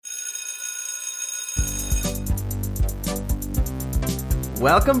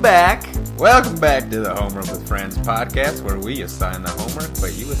Welcome back. Welcome back to the Homework with Friends podcast, where we assign the homework,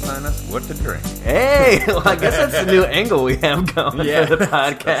 but you assign us what to drink. Hey, well, I guess that's the new angle we have going for the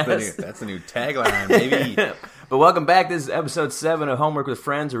podcast. That's a new tagline, baby. But welcome back. This is episode 7 of Homework with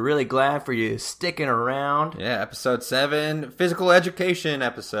Friends. We're really glad for you sticking around. Yeah, episode 7, physical education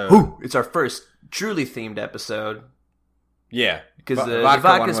episode. Ooh, it's our first truly themed episode. Yeah. Because the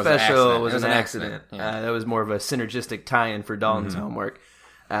vodka special was an accident. Yeah. That was more of a synergistic tie-in for Dalton's homework.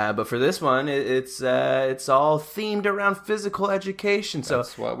 But for this one, it's all themed around physical education. So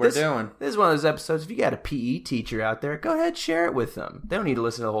that's what we're doing. This is one of those episodes. If you got a PE teacher out there, go ahead, share it with them. They don't need to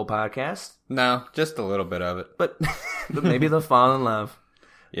listen to the whole podcast. No, just a little bit of it. But maybe they'll fall in love.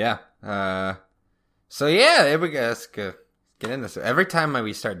 Yeah. So yeah, here we go. Let's get in this. Every time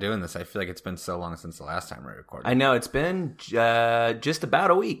we start doing this, I feel like it's been so long since the last time we recorded. I know, it's been just about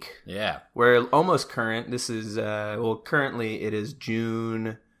a week. Yeah. We're almost current. This is, currently it is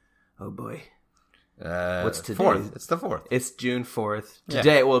June. Oh boy. What's today? 4th. It's the 4th. It's June 4th.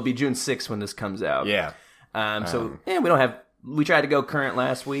 Today, it will be June 6th when this comes out. Yeah. We tried to go current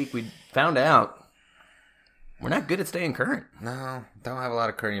last week. We found out we're not good at staying current. No, don't have a lot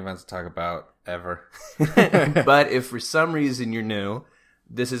of current events to talk about ever. But if for some reason you're new,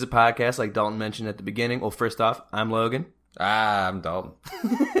 this is a podcast like Dalton mentioned at the beginning. Well, first off, I'm Logan. I'm Dalton.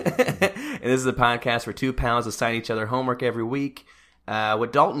 And this is a podcast where two pals assign each other homework every week.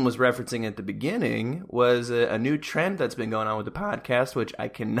 What Dalton was referencing at the beginning was a new trend that's been going on with the podcast, which I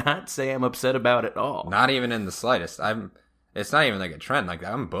cannot say I'm upset about at all. Not even in the slightest. It's not even like a trend. Like,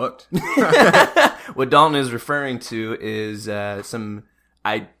 I'm booked. What Dalton is referring to is either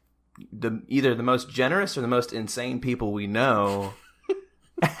the most generous or the most insane people we know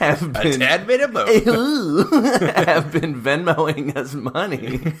have been a tad bit of both. have been Venmoing us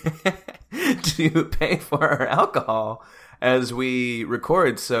money to pay for our alcohol as we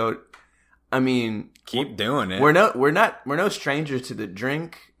record. So, I mean, keep doing it. We're no strangers to the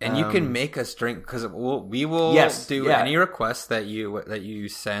drink, and you can make us drink because we will do any requests that you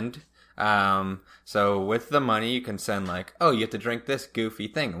send. So with the money, you can send like, oh, you have to drink this goofy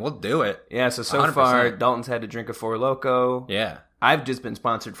thing, and we'll do it. Yeah. So 100%. Far, Dalton's had to drink a Four Loko. Yeah. I've just been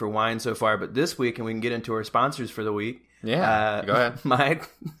sponsored for wine so far, but this week, and we can get into our sponsors for the week. Yeah, go ahead.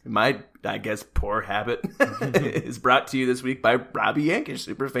 My I guess poor habit is brought to you this week by Robbie Yankish,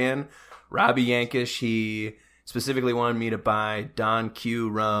 superfan Robbie Yankish. He specifically wanted me to buy Don Q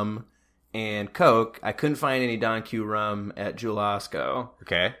rum and Coke. I couldn't find any Don Q rum at Jewel Osco.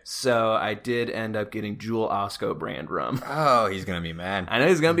 Okay. So I did end up getting Jewel Osco brand rum. Oh, he's going to be mad. I know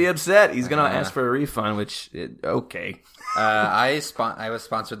he's going to be upset. He's going to ask for a refund, okay. I was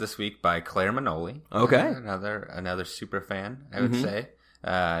sponsored this week by Claire Manoli. Okay. Another super fan, I would say.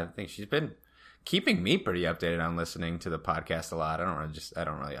 I think she's been keeping me pretty updated on listening to the podcast a lot. I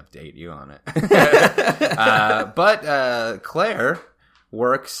don't really update you on it. But Claire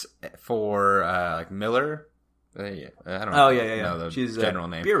works for like Miller. I don't know. Oh yeah. She's general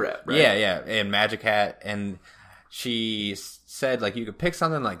name. Beer rep, right? Yeah, and Magic Hat, and she said like you could pick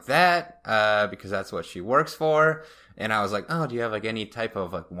something like that because that's what she works for. And I was like, oh, do you have like any type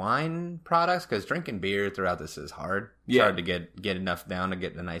of like wine products? Because drinking beer throughout this is hard. It's hard to get enough down to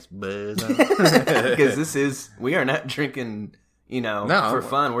get the nice buzz. Because we are not drinking, for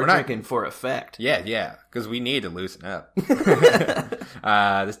fun. We're drinking for effect. Yeah. Because we need to loosen up.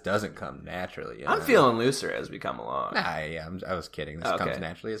 This doesn't come naturally. I'm feeling looser as we come along. Nah, yeah, I was kidding. This comes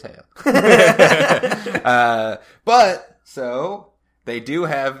naturally as hell. So they do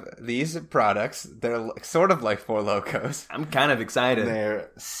have these products. They're sort of like Four Locos. I'm kind of excited.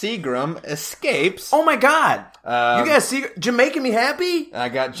 They're Seagram Escapes. Oh my god! You got Jamaican Me Happy? I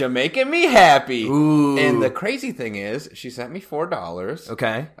got Jamaican Me Happy. Ooh. And the crazy thing is, she sent me $4.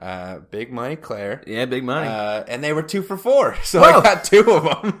 Okay. Big money, Claire. Yeah, big money. And they were 2 for $4. So Whoa. I got 2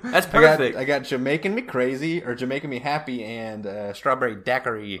 of them. That's perfect. I got Jamaican Me Crazy, or Jamaican Me Happy, and Strawberry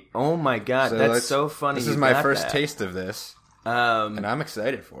Daiquiri. Oh my god, that's so funny. This is my first taste of this. And I'm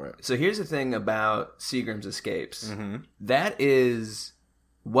excited for it. So here's the thing about Seagram's Escapes. Mm-hmm. That is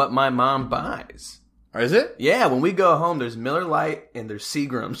what my mom buys. Or is it? Yeah, when we go home, there's Miller Lite and there's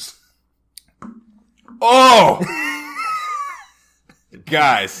Seagram's. Oh!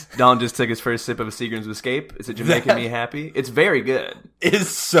 Guys. Don just took his first sip of a Seagram's Escape. Is it Jamaican Me Happy? It's very good. It's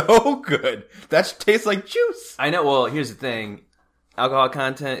so good. That tastes like juice. I know. Well, here's the thing. Alcohol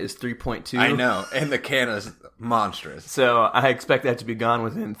content is 3.2. I know. And the can is monstrous. So I expect that to be gone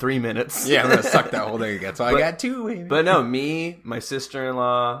within 3 minutes. Yeah, I'm going to suck that whole thing again. So I got 2, baby. But no, me, my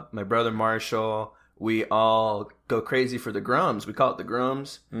sister-in-law, my brother Marshall, we all go crazy for the Grums. We call it the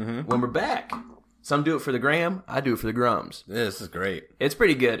Grums when we're back. Some do it for the gram. I do it for the grums. This is great. It's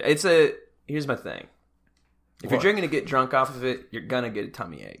pretty good. Here's my thing. If you're drinking to get drunk off of it, you're gonna get a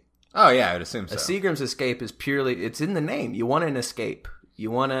tummy ache. Oh yeah, I would assume so. A Seagram's Escape is purely, it's in the name. You want an escape.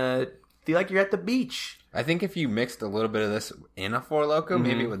 You want to feel like you're at the beach. I think if you mixed a little bit of this in a Four Loko,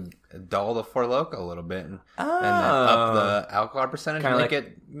 maybe it would dull the Four Loko a little bit, and then up the alcohol percentage,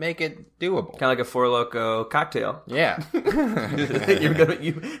 and make it doable. Kind of like a Four Loko cocktail. Yeah.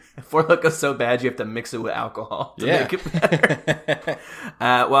 Four Loko's so bad you have to mix it with alcohol to make it better.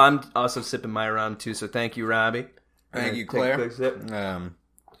 Well, I'm also sipping my rum too, so thank you, Robbie. Thank you, Claire. Take a quick sip.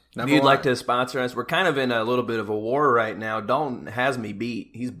 If You'd you'd like to sponsor us, we're kind of in a little bit of a war right now. Dalton has me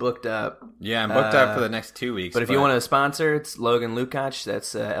beat. He's booked up. Yeah, I'm booked up for the next 2 weeks. But if you want to sponsor, it's Logan Lukacs.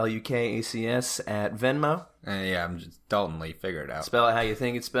 That's Lukacs at Venmo. Yeah, I'm just Dalton Lee. Figure it out. Spell it how you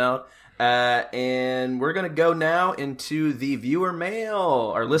think it's spelled. And we're going to go now into the viewer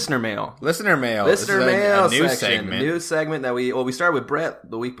mail, or listener mail. Listener mail. Listener mail a new section. segment. New segment that we started with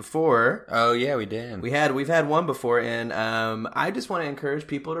Brett the week before. Oh, yeah, we did. We've had one before, and I just want to encourage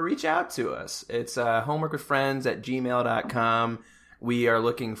people to reach out to us. It's homeworkwithfriends@gmail.com. We are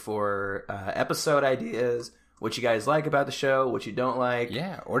looking for episode ideas, what you guys like about the show, what you don't like.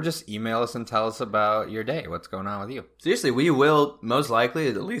 Yeah, or just email us and tell us about your day. What's going on with you? Seriously, we will, most likely,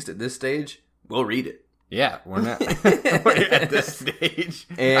 at least at this stage, we'll read it. Yeah, we're not we're at this stage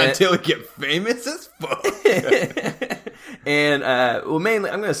until we get famous as fuck. And well, mainly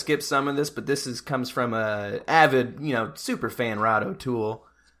I'm going to skip some of this, but this comes from a avid, super fan Rod O'Toole.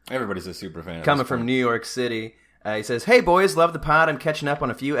 Everybody's a super fan. Coming from New York City. He says, "Hey boys, love the pod. I'm catching up on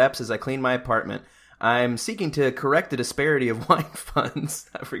a few eps as I clean my apartment. I'm seeking to correct the disparity of wine funds."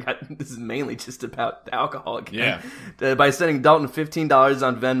 I forgot this is mainly just about the alcohol again. Yeah. By sending Dalton $15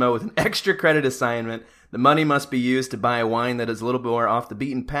 on Venmo with an extra credit assignment. The money must be used to buy a wine that is a little more off the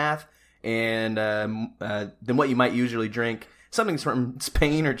beaten path and than what you might usually drink. Something from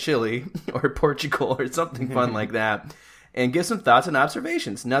Spain or Chile or Portugal or something fun like that. And give some thoughts and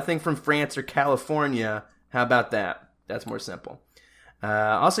observations. Nothing from France or California. How about that? That's more simple.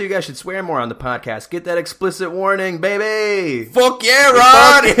 Also, you guys should swear more on the podcast. Get that explicit warning, baby! Fuck yeah,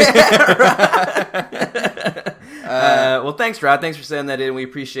 Rod! Well, thanks, Rod. Thanks for sending that in. We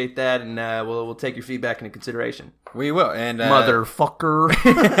appreciate that, and we'll take your feedback into consideration. We will. And motherfucker.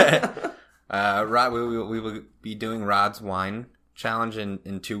 Rod, we will be doing Rod's wine challenge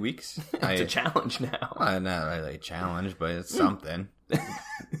in 2 weeks. It's a challenge now. Well, not really a challenge, but it's something.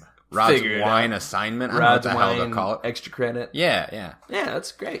 Rod's wine assignment. I don't know what the hell they'll call it. Extra credit. Yeah. Yeah,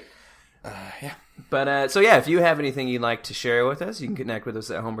 that's great. Yeah. But, so yeah, if you have anything you'd like to share with us, you can connect with us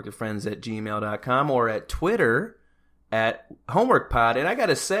at homeworkwithfriends@gmail.com or at Twitter at homeworkpod. And I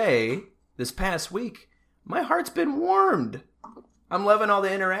gotta say, this past week, my heart's been warmed. I'm loving all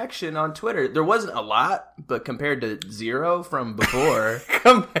the interaction on Twitter. There wasn't a lot, but compared to zero from before.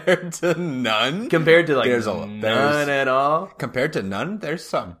 Compared to none? Compared to none at all. Compared to none, there's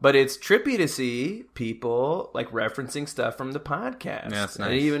some. But it's trippy to see people referencing stuff from the podcast. Yeah, it's nice.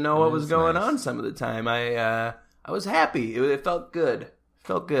 I didn't even know what was going on some of the time. I was happy. It felt good.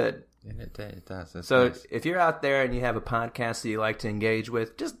 Felt good. It does. It's so nice. If you're out there and you have a podcast that you like to engage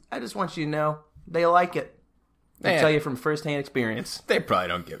with, I just want you to know they like it. I tell you from firsthand experience. They probably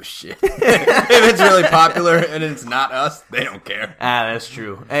don't give a shit. If it's really popular and it's not us, they don't care. That's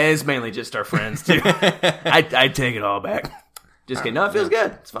true. And it's mainly just our friends, too. I take it all back. Just kidding. No, it feels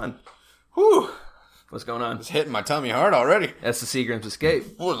good. It's fun. Whew. What's going on? It's hitting my tummy hard already. That's the Seagram's Escape.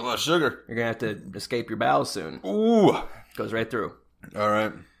 Ooh, there's a lot of sugar. You're going to have to escape your bowels soon. Ooh. Goes right through. All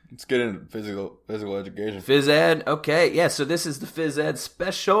right. Let's get into physical education. Phys ed. Okay. Yeah, so this is the Phys ed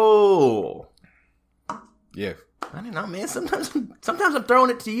special. Yeah. I don't know, man. Sometimes I'm throwing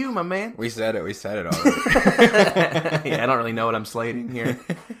it to you, my man. We said it already. Yeah, I don't really know what I'm slating here.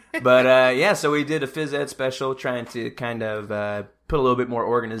 But, yeah, so we did a Phys Ed special trying to kind of put a little bit more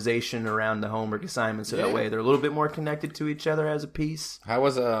organization around the homework assignments so that way they're a little bit more connected to each other as a piece. How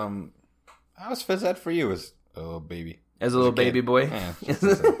was Phys Ed for you as a little baby? As a little baby boy? Yeah.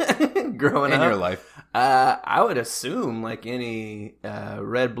 Growing up? In your life? I would assume, like any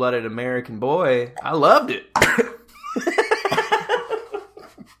red-blooded American boy, I loved it.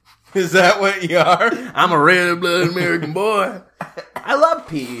 Is that what you are? I'm a red-blooded American boy. I love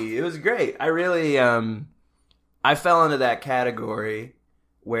PE. It was great. I really, I fell into that category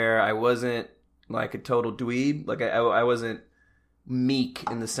where I wasn't like a total dweeb. Like I wasn't meek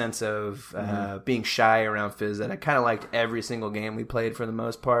in the sense of being shy around phys ed. I kind of liked every single game we played for the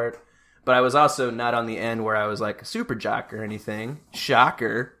most part. But I was also not on the end where I was like a super jock or anything.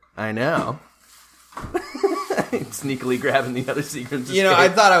 Shocker. I know. Sneakily grabbing the other Seagram's. I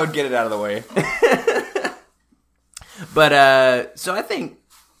thought I would get it out of the way. But, so I think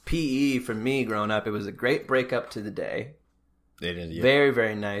PE, for me growing up, it was a great breakup to the day. It is, yeah. Very,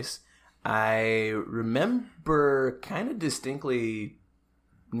 very nice. I remember kind of distinctly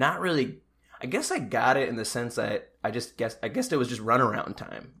not really... I guess I got it in the sense that I guess it was just runaround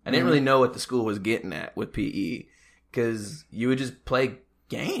time. I didn't really know what the school was getting at with PE because you would just play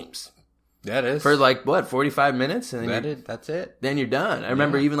games. That is. For 45 minutes? And then that's it. Then you're done. I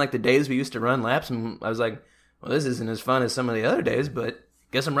remember even the days we used to run laps and I was like, well, this isn't as fun as some of the other days, but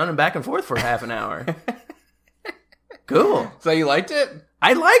guess I'm running back and forth for half an hour. Cool. So you liked it?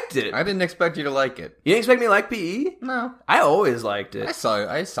 I liked it. I didn't expect you to like it. You didn't expect me to like PE? No. I always liked it.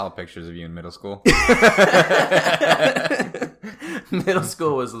 I saw pictures of you in middle school. Middle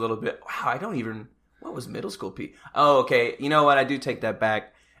school was a little bit... Wow, what was middle school PE? Oh, okay. You know what? I do take that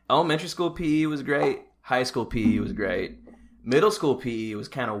back. Elementary school PE was great. High school PE was great. Middle school PE was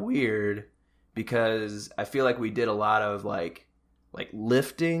kind of weird because I feel like we did a lot of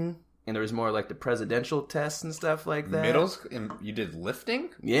lifting, and there was more the presidential tests and stuff like that. Middle school? You did lifting?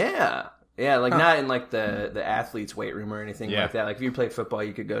 Yeah. Yeah, not in the athlete's weight room or anything like that. If you played football,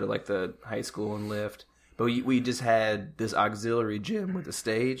 you could go to the high school and lift. But we just had this auxiliary gym with a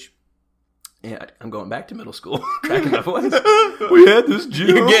stage. Yeah, I'm going back to middle school, cracking my voice. We had this gym.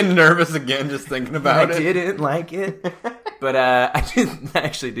 You're getting nervous again just thinking about it. I didn't like it. But I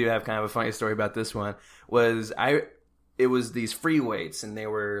actually do have kind of a funny story about this one. It was these free weights, and they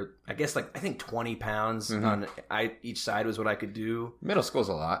were, I guess, I think 20 pounds on each side was what I could do. Middle school's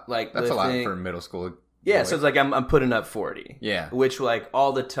a lot. That's lifting. A lot for middle school. Yeah, so it's I'm putting up 40. Yeah. Which,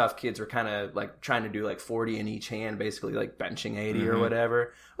 all the tough kids were kind of, trying to do, 40 in each hand, basically, benching 80 or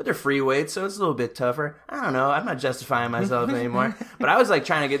whatever. But they're free weights, so it's a little bit tougher. I don't know. I'm not justifying myself anymore. But I was,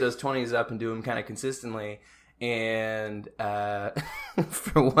 trying to get those 20s up and do them kind of consistently. And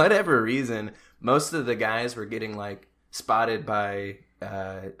for whatever reason, most of the guys were getting, spotted by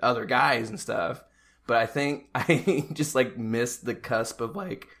other guys and stuff. But I think I just, missed the cusp of,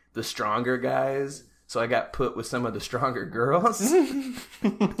 the stronger guys. So I got put with some of the stronger girls who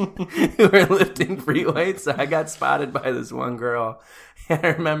were lifting free weights. So I got spotted by this one girl. And I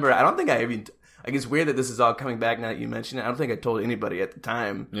remember, it's weird that this is all coming back now that you mention it. I don't think I told anybody at the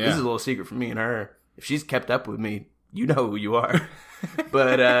time. Yeah. This is a little secret for me and her. If she's kept up with me, you know who you are.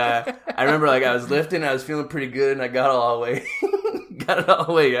 But I remember I was lifting, I was feeling pretty good, and I got it all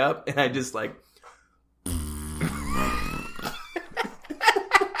the way up, and I just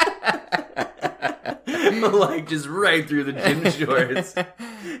just right through the gym shorts.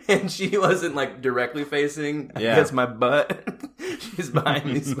 And she wasn't directly facing, I guess, my butt. She's behind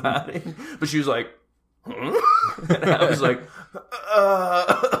me spotting. But she was like, huh? And I was like,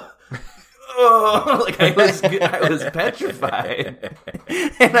 I was petrified.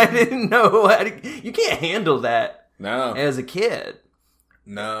 And I didn't know you can't handle that. No. As a kid.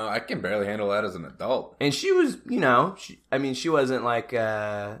 No, I can barely handle that as an adult. And she was, she wasn't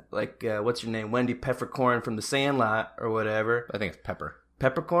what's your name? Wendy Peppercorn from The Sandlot or whatever. I think it's Pepper.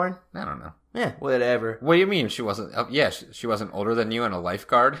 Peppercorn? I don't know. Yeah, whatever. What do you mean she wasn't? She wasn't older than you and a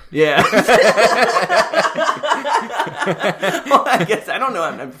lifeguard? Yeah. Well, I guess, I don't know.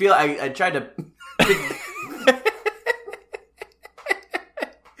 I tried to...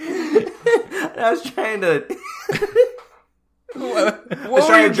 I was trying to... I was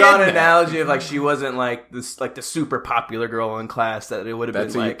trying to draw an analogy of she wasn't the super popular girl in class that it would have been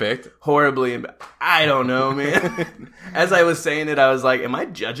That's who you picked? Horribly. I don't know, man. As I was saying it, I was like, "Am I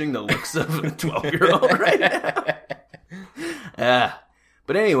judging the looks of a 12-year-old right now?"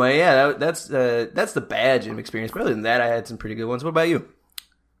 But anyway, yeah, that's the bad gym experience. But other than that, I had some pretty good ones. What about you?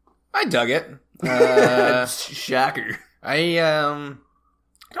 I dug it. Shocker. I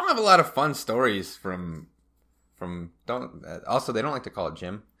don't have a lot of fun stories from also they don't like to call it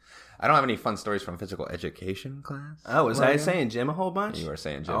gym. I don't have any fun stories from physical education class. Oh, was I saying gym a whole bunch? You were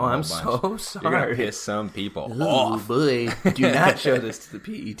saying gym. Oh, I'm so sorry. You're gonna piss some people off. Boy, do not show this to the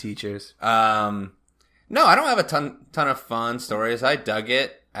PE teachers. No, I don't have a ton of fun stories. I dug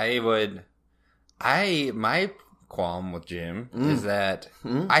it. My qualm with gym is that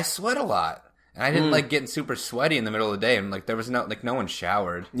I sweat a lot, and I didn't like getting super sweaty in the middle of the day, and there was no one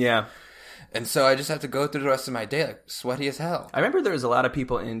showered. Yeah. And so I just have to go through the rest of my day sweaty as hell. I remember there was a lot of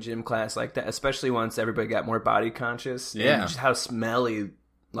people in gym class like that, especially once everybody got more body conscious. Yeah. And just how smelly,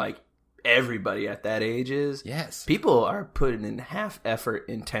 everybody at that age is. Yes. People are putting in half effort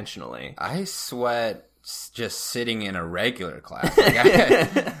intentionally. I sweat just sitting in a regular class.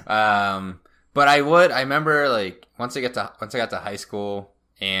 But I remember once I got to high school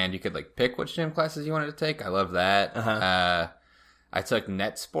and you could like pick which gym classes you wanted to take. I love that. I took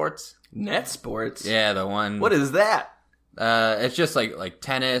net sports. Net sports? Yeah, the one. What is that? It's just like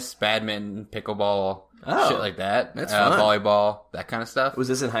tennis, badminton, pickleball, shit like that. That's fun. Volleyball, that kind of stuff. Was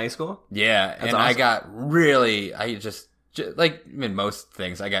this in high school? Yeah, and awesome. I got really, like in most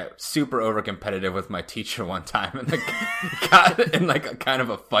things, I got super over competitive with my teacher one time, and like got in like a kind of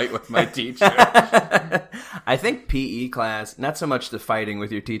a fight with my teacher. I think PE class, not so much the fighting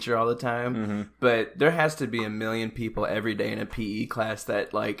with your teacher all the time, but there has to be a million people every day in a PE class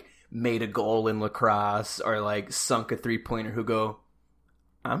that like made a goal in lacrosse or like sunk a 3-pointer who go,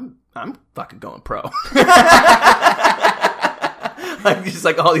 I'm fucking going pro. Like just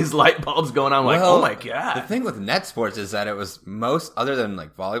like all these light bulbs going on. Like, oh my god! The thing with net sports is that it was other than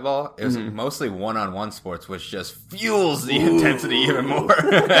like volleyball, it was mostly one-on-one sports, which just fuels the intensity even more.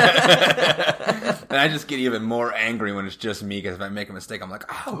 And I just get even more angry when it's just me because if I make a mistake, I'm like,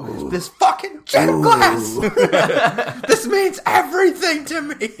 oh, this fucking gym class! This means everything to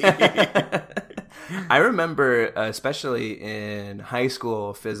me. I remember, especially in high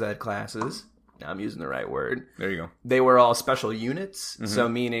school phys ed classes. I'm using the right word. There you go. They were all special units. So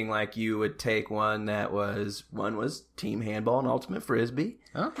meaning like you would take one was team handball and ultimate frisbee.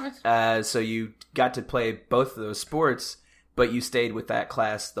 Oh, nice. So you got to play both of those sports, but you stayed with that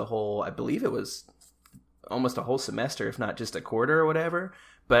class I believe it was almost a whole semester, if not just a quarter or whatever.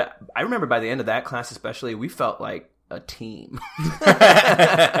 But I remember by the end of that class especially, we felt like a team.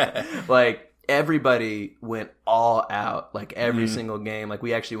 Like, everybody went all out, like every single game. Like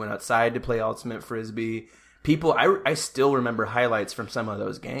we actually went outside to play ultimate frisbee. People, I still remember highlights from some of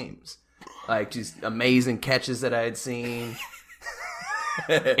those games, like just amazing catches that I had seen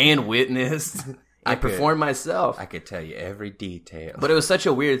and witnessed and performed myself. I could tell you every detail, but it was such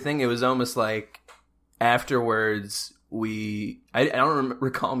a weird thing. It was almost like afterwards I don't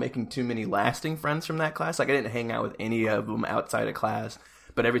recall making too many lasting friends from that class. Like I didn't hang out with any of them outside of class.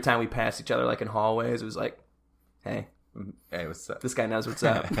 But every time we passed each other, like in hallways, it was like, hey, what's up? This guy knows what's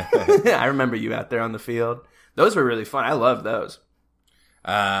up. I remember you out there on the field. Those were really fun. I loved those.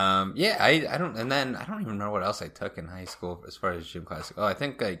 Yeah, I don't even remember what else I took in high school as far as gym class. Oh, I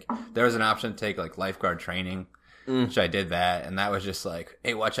think like there was an option to take like lifeguard training, which I did that, and that was just like,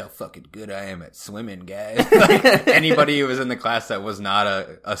 hey, watch how fucking good I am at swimming, guys. Like, anybody who was in the class that was not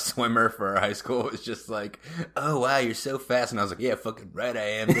a swimmer for high school was just like, oh wow, you're so fast, and I was like, yeah, fucking right, I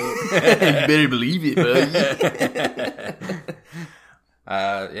am, dude. You better believe it, buddy.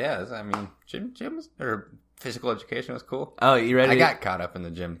 Yeah, I mean, gym or physical education was cool. Oh, you ready? I got caught up in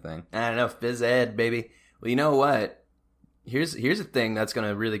the gym thing. I don't know, phys ed, baby. Well, you know what? Here's a thing that's going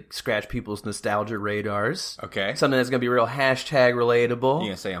to really scratch people's nostalgia radars. Okay. Something that's going to be real hashtag relatable. You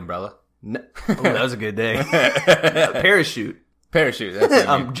going to say umbrella? No. Oh, that was a good day. Parachute. Parachute. That's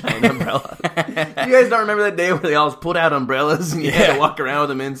it. Giant umbrella. You guys don't remember that day where they all pulled out umbrellas and you had to walk around with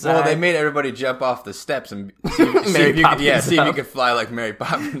them inside? Well, they made everybody jump off the steps and see if you could fly like Mary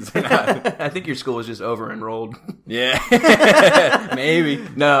Poppins or not. I think your school was just over-enrolled. Yeah. Maybe.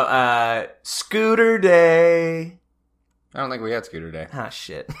 No, scooter day. I don't think we had scooter day. Ah,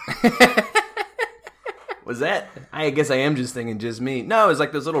 shit. Was that? I guess I am just thinking just me. No, it was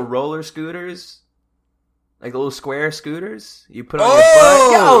like those little roller scooters. Like the little square scooters you put on your butt.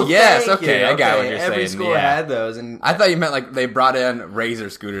 Oh, yes. Okay, I got what you're saying. Every school had those. And I thought you meant like they brought in razor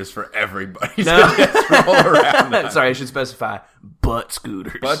scooters for everybody to just roll around on. Sorry, I should specify butt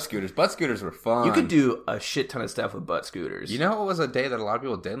scooters. Butt scooters. Butt scooters were fun. You could do a shit ton of stuff with butt scooters. You know what was a day that a lot of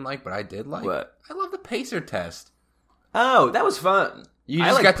people didn't like, but I did like? What? I love the pacer test. Oh, that was fun.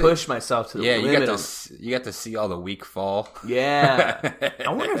 I got to push myself to the limit. You got to see all the weak fall. Yeah. I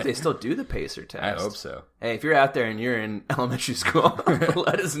wonder if they still do the pacer test. I hope so. Hey, if you're out there and you're in elementary school,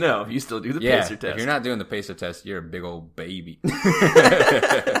 let us know if you still do the pacer test. If you're not doing the pacer test, you're a big old baby.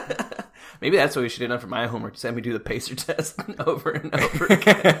 Maybe that's what we should have done for my homework. Just have me do the pacer test over and over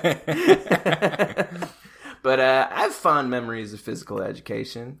again. But I have fond memories of physical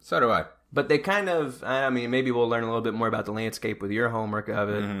education. So do I. But they kind of, I mean, maybe we'll learn a little bit more about the landscape with your homework of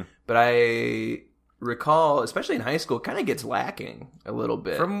it. Mm-hmm. But I recall, especially in high school, it kind of gets lacking a little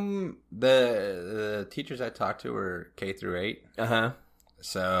bit. From the teachers I talked to were K through 8. Uh-huh.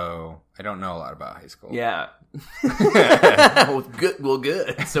 So I don't know a lot about high school. Yeah. Well,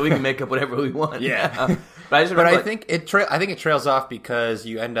 good. So we can make up whatever we want. Yeah. But I think it trails off because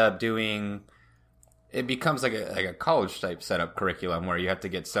you end up doing... It becomes like a college type setup curriculum where you have to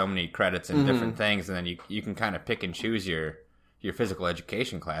get so many credits in different things, and then you can kind of pick and choose your physical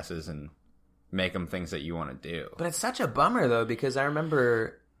education classes and make them things that you want to do. But it's such a bummer though, because I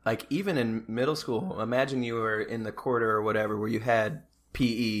remember like even in middle school, imagine you were in the quarter or whatever where you had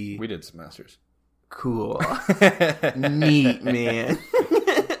PE. We did semesters. Cool. Neat, man.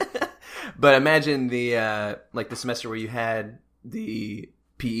 But imagine the semester where you had the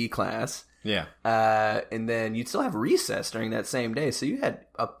PE class. Yeah. And then you'd still have recess during that same day. So you had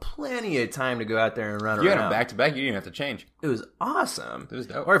plenty of time to go out there and run around. You had them back to back. You didn't have to change. It was awesome. It was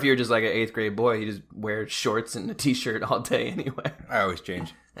dope. Or if you're just like an 8th grade boy, you just wear shorts and a t-shirt all day anyway. I always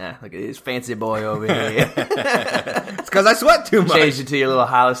change. Yeah, look at this fancy boy over here. It's because I sweat too much. Change it to your little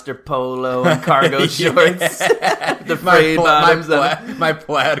Hollister polo and cargo shorts. The frayed bottoms. My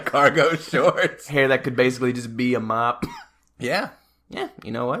plaid cargo shorts. Hair that could basically just be a mop. Yeah. Yeah,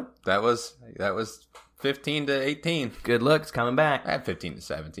 you know what? That was 15 to 18. Good looks coming back. I had 15 to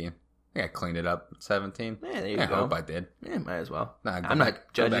 17. I think I cleaned it up at 17. Yeah, there you I go. hope I did. Yeah, might as well. Nah, I'm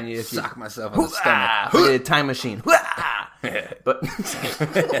not judging you if you sock myself in the stomach. We did a time machine. But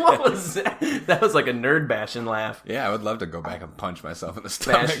what was that? That was like a nerd bashing laugh. Yeah, I would love to go back and punch myself in the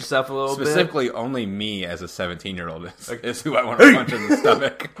stomach. Bash yourself a little Specifically, only me as a 17-year-old is who I want to punch in the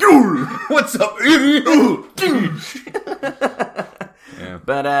stomach. What's up, idiot? Yeah.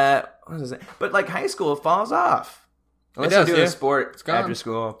 But what was it? But like high school falls off. Unless does, you do yeah. a sport It's gone. after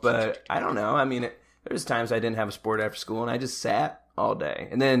school. But I don't know. I mean, there's times I didn't have a sport after school and I just sat all day.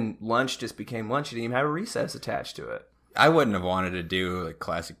 And then lunch just became lunch. You didn't even have a recess attached to it. I wouldn't have wanted to do like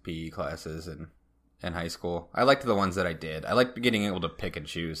classic PE classes in high school. I liked the ones that I did. I liked getting able to pick and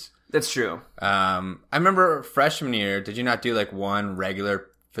choose. That's true. I remember freshman year. Did you not do like one regular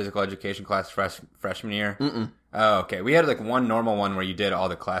physical education class freshman year? Mm-mm. Oh, okay. We had like one normal one where you did all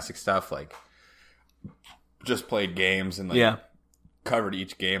the classic stuff, like just played games and like covered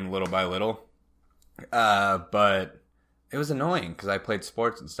each game little by little. But it was annoying because I played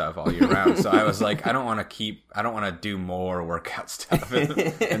sports and stuff all year round. So I was like, I don't want to do more workout stuff in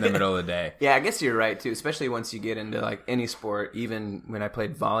the middle of the day. Yeah, I guess you're right too, especially once you get into like any sport. Even when I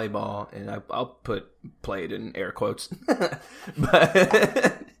played volleyball, and I'll put played in air quotes,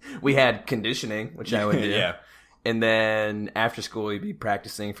 but we had conditioning, which I would do. Yeah. And then after school, you'd be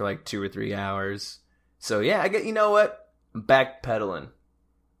practicing for like 2 or 3 hours. So yeah, you know what? I'm backpedaling.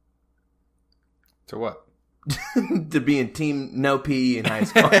 To what? To being team no PE in high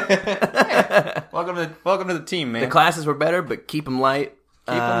school. Welcome to the team, man. The classes were better, but keep them light.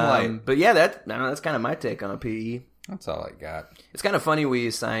 Keep them light. But yeah, that's kind of my take on PE. That's all I got. It's kind of funny we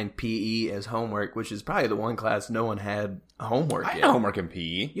assigned PE as homework, which is probably the one class no one had homework I yet. had homework in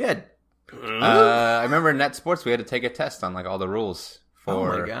PE. You had... I remember in net sports we had to take a test on like all the rules for.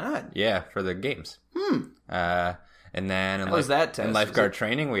 Oh my god! Yeah, for the games. And then How was that test? in lifeguard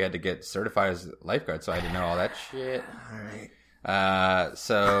training we had to get certified as lifeguard, so I had to know all that shit. All right.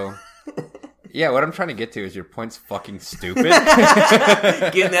 So yeah, what I'm trying to get to is your point's fucking stupid.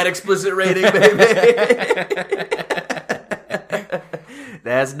 Getting that explicit rating, baby.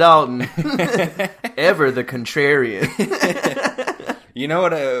 That's Dalton. Ever the contrarian. You know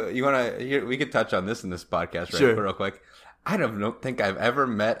what? We could touch on this in this podcast real quick. I don't think I've ever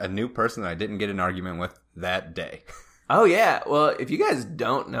met a new person that I didn't get in an argument with that day. Oh yeah. Well, if you guys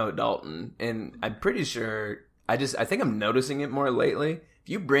don't know Dalton, and I'm pretty sure I think I'm noticing it more lately. If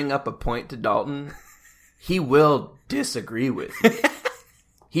you bring up a point to Dalton, he will disagree with you.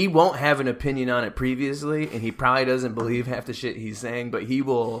 He won't have an opinion on it previously, and he probably doesn't believe half the shit he's saying, but he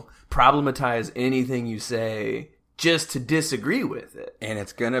will problematize anything you say just to disagree with it. And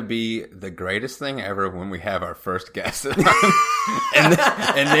it's going to be the greatest thing ever when we have our first guest on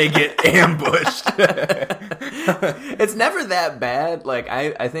and they get ambushed. It's never that bad. Like,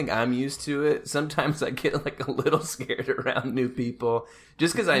 I think I'm used to it. Sometimes I get like a little scared around new people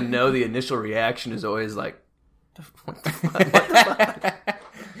just because I know the initial reaction is always like, what the fuck? What the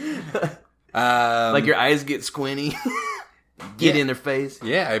fuck? Like your eyes get squinty. Get in their face.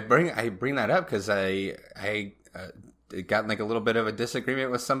 Yeah, I bring that up because I got like a little bit of a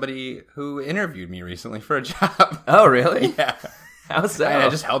disagreement with somebody who interviewed me recently for a job. Oh, really? Yeah. How so? I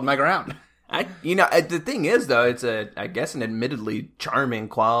just held my ground. The thing is though, it's I guess an admittedly charming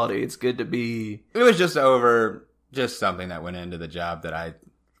quality. It's good to be. It was just something that went into the job that I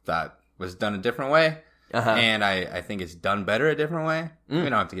thought was done a different way. Uh-huh. And I think it's done better a different way. We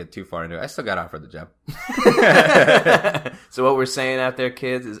don't have to get too far into it. I still got offered the job. So what we're saying out there,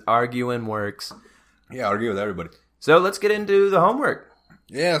 kids, is arguing works. Yeah, argue with everybody. So let's get into the homework.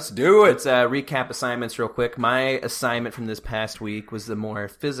 Yeah, let's do it. Let's recap assignments real quick. My assignment from this past week was the more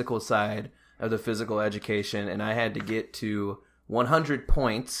physical side of the physical education, and I had to get to 100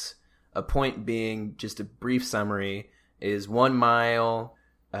 points. A point being, just a brief summary, is 1 mile,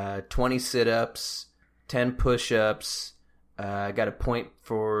 20 sit-ups, 10 push-ups. I got a point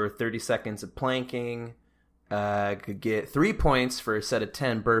for 30 seconds of planking. could get 3 points for a set of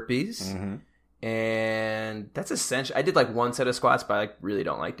 10 burpees. Mm-hmm. And that's essential. I did like one set of squats, but I really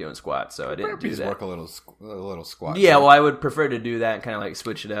don't like doing squats, so I didn't do that. Work a little squat. Yeah, well, I would prefer to do that and kind of like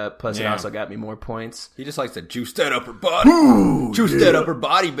switch it up. Plus, it Yeah. also got me more points. He just likes to juice that upper body. Juice that upper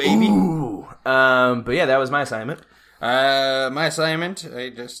body, baby. Ooh. But yeah, that was my assignment. My assignment, I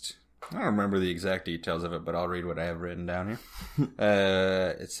don't remember the exact details of it, but I'll read what I have written down here.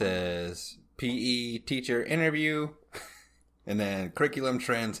 It says PE teacher interview, and then curriculum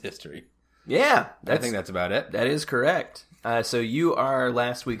trends history. Yeah, I think that's about it. that is correct. So you are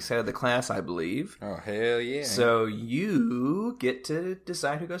last week's head of the class, I believe. Oh, hell yeah. So you get to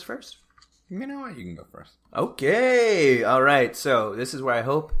decide who goes first. You know what? You can go first. Okay. All right. So this is where I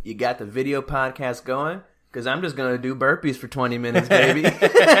hope you got the video podcast going, because I'm just going to do burpees for 20 minutes, baby.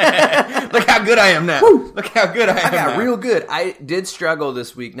 Look how good I am now. Woo! Look how good I am I got now. real good. I did struggle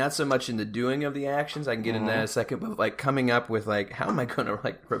this week, not so much in the doing of the actions. I can get into that in a second, but like coming up with like, how am I going to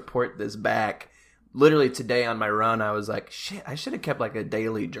like report this back? Literally today on my run, I was like, shit, I should have kept like a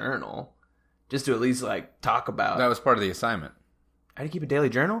daily journal just to at least like talk about. That was part of the assignment. How do you keep a daily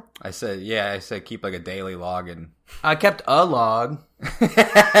journal? I said keep like a daily log and I kept a log.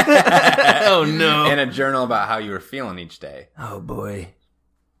 Oh no. and a journal about how you were feeling each day. Oh boy.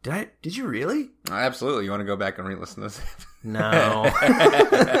 Did you really? Absolutely. You want to go back and re-listen to this? No.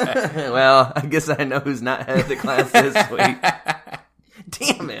 Well, I guess I know who's not head of the class this week.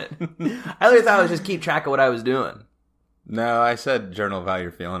 Damn it. I really thought I would just keep track of what I was doing. No, I said journal of how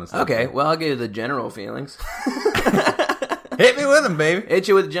you're feeling. Okay, well, I'll give you the general feelings. Hit me with them, baby. Hit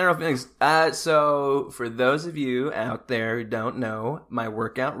you with the general feelings. So, for those of you out there who don't know my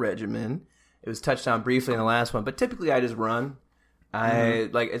workout regimen, it was touched on briefly in the last one, but typically I just run. I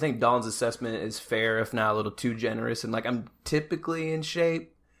think Dalton's assessment is fair, if not a little too generous, and like I'm typically in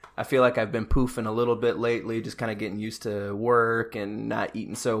shape. I feel like I've been poofing a little bit lately, just kind of getting used to work and not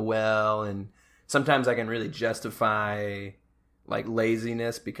eating so well, and sometimes I can really justify like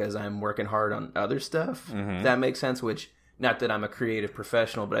laziness because I'm working hard on other stuff. If that makes sense, which not that I'm a creative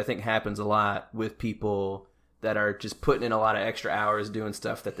professional, but I think happens a lot with people that are just putting in a lot of extra hours doing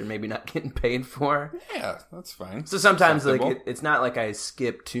stuff that they're maybe not getting paid for. Yeah, that's fine. So sometimes like it's not like I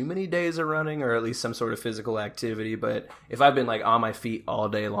skip too many days of running or at least some sort of physical activity, but if I've been like on my feet all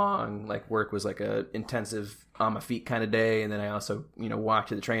day long, like work was like a intensive on my feet kind of day, and then I also, walk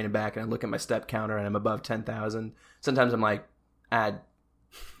to the train and back and I look at my step counter and I'm above 10,000. Sometimes I'm like, I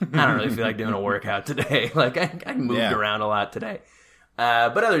don't really feel like doing a workout today. Like I moved around a lot today.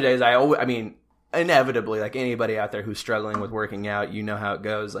 But other days inevitably, like anybody out there who's struggling with working out, you know how it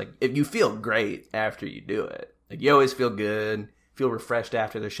goes. Like if you feel great after you do it, like you always feel good, feel refreshed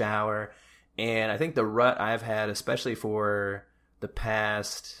after the shower. And I think the rut I've had, especially for the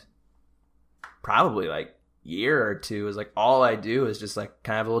past probably like year or two, is like all I do is just like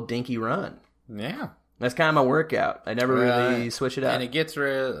kind of a little dinky run. Yeah. That's kind of my workout. I never really switch it up. And it gets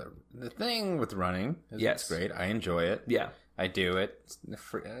rid. The thing with running is it's great. I enjoy it. Yeah. I do it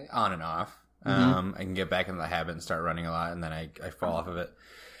on and off. I can get back into the habit and start running a lot, and then I fall off of it.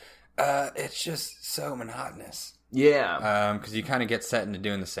 It's just so monotonous. Yeah. Because you kind of get set into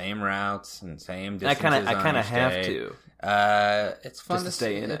doing the same routes and same distances. I kind of have to. It's fun to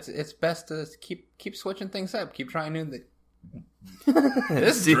stay in it. It's best to keep switching things up. Keep trying new.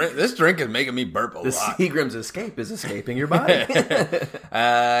 This drink is making me burp a lot. The Seagram's escape is escaping your body.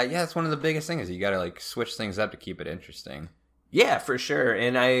 It's one of the biggest things. You got to like switch things up to keep it interesting. Yeah, for sure.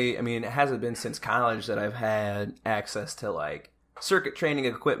 And I mean, it hasn't been since college that I've had access to like circuit training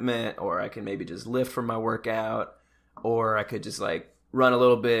equipment, or I can maybe just lift for my workout, or I could just like run a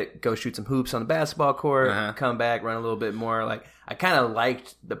little bit, go shoot some hoops on the basketball court, come back, run a little bit more. Like I kind of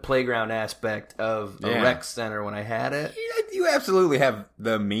liked the playground aspect of the rec center when I had it. You absolutely have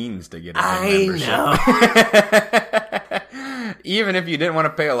the means to get a membership. Know. Even if you didn't want to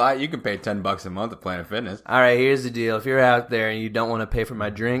pay a lot, you can pay $10 a month at Planet Fitness. All right, here's the deal. If you're out there and you don't want to pay for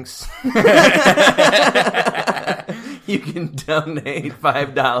my drinks, you can donate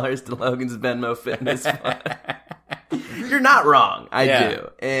 $5 to Logan's Venmo Fitness Fund. You're not wrong. I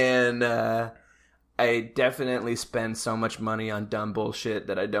do. And I definitely spend so much money on dumb bullshit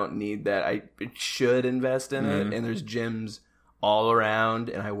that I don't need that. I should invest in it. And there's gyms all around,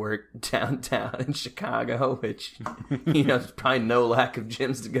 and I work downtown in Chicago, which, there's probably no lack of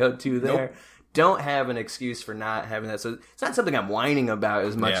gyms to go to there. Nope. Don't have an excuse for not having that. So it's not something I'm whining about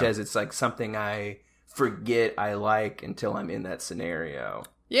as much as it's like something I forget I like until I'm in that scenario.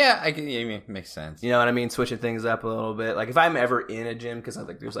 Yeah, it makes sense. You know what I mean? Switching things up a little bit. Like if I'm ever in a gym, because I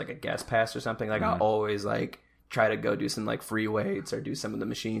think there's like a guest pass or something, like I'll always like try to go do some like free weights or do some of the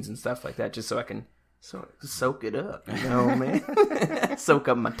machines and stuff like that, just so I can So soak it up, man. Soak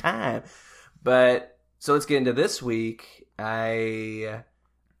up my time. But so let's get into this week. I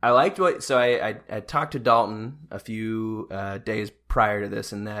liked I talked to Dalton a few days prior to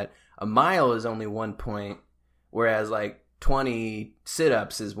this, and that a mile is only 1 point, whereas like 20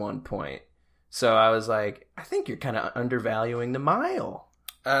 sit-ups is 1 point. So I was like, I think you're kind of undervaluing the mile.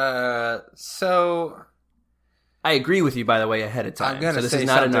 So I agree with you, by the way, ahead of time. I'm gonna so this say is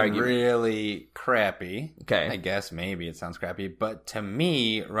not an something argument. really crappy. Okay. I guess maybe it sounds crappy, but to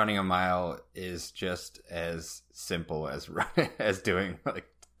me, running a mile is just as simple as as doing like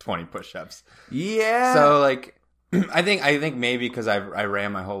 20 push-ups. Yeah. So like, I think maybe because I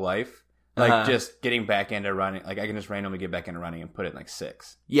ran my whole life, like just getting back into running, like I can just randomly get back into running and put it in like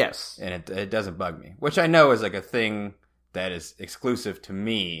 6. Yes. And it doesn't bug me, which I know is like a thing that is exclusive to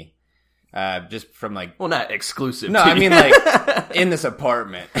me. Just from like, well, not exclusive. No, I mean like in this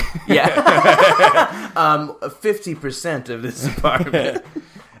apartment. Yeah. 50% of this apartment.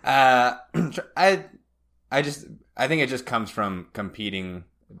 I think it just comes from competing,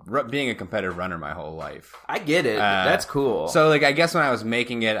 being a competitive runner my whole life. I get it. That's cool. So like, I guess when I was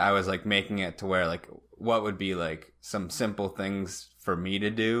making it, I was like making it to where like, what would be like some simple things for me to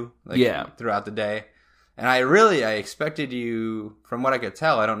do, like throughout the day. And I expected you, from what I could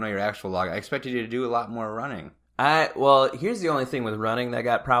tell, I don't know your actual log, I expected you to do a lot more running. Well, here's the only thing with running that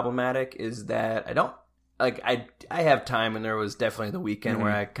got problematic is that I don't, like, I have time, and there was definitely the weekend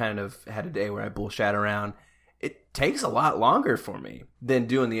where I kind of had a day where I bullshit around. It takes a lot longer for me than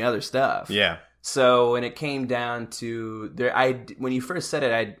doing the other stuff. Yeah. So when it came down to when you first said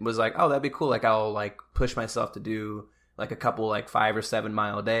it, I was like, oh, that'd be cool. Like, I'll like push myself to do like a couple like 5 or 7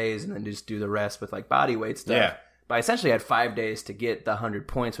 mile days, and then just do the rest with like body weight stuff. Yeah. But I essentially had 5 days to get the 100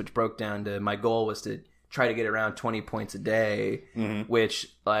 points, which broke down to, my goal was to try to get around 20 points a day,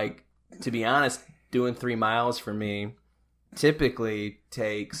 which, like, to be honest, doing 3 miles for me typically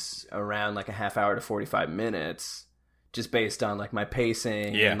takes around like a half hour to 45 minutes, just based on like my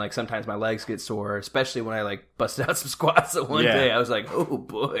pacing. And like sometimes my legs get sore, especially when I like busted out some squats at one day. I was like, oh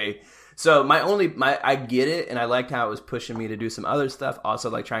boy. So I get it, and I liked how it was pushing me to do some other stuff, also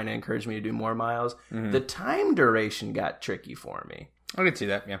like trying to encourage me to do more miles. The time duration got tricky for me. I could see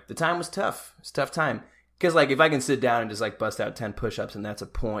that, yeah. The time was tough. It's a tough time. Because like if I can sit down and just like bust out 10 push-ups and that's a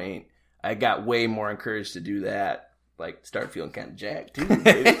point, I got way more encouraged to do that. Like, start feeling kind of jacked too,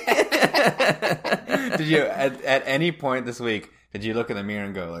 baby. Did you, at any point this week, did you look in the mirror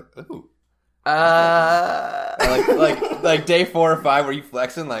and go like, ooh? Like day 4 or 5, were you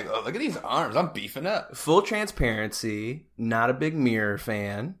flexing like, oh, look at these arms, I'm beefing up? Full transparency, not a big mirror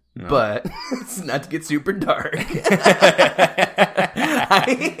fan, but it's not to get super dark.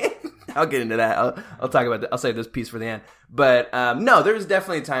 I'll get into that. I'll talk about that. I'll save this piece for the end. But no, there's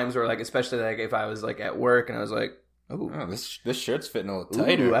definitely times where, like, especially like if I was like at work and I was like, oh, this shirt's fitting a little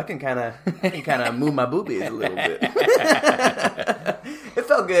tighter. Ooh, I can kind of move my boobies a little bit. It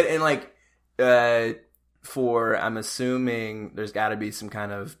felt good, and like I'm assuming there's got to be some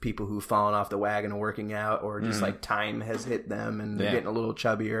kind of people who've fallen off the wagon of working out, or just like time has hit them and they're getting a little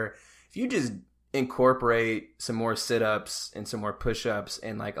chubbier. If you just incorporate some more sit-ups and some more push-ups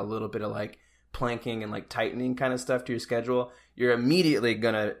and like a little bit of like planking and like tightening kind of stuff to your schedule, you're immediately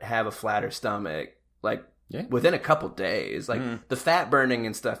gonna have a flatter stomach, like within a couple days. Like the fat burning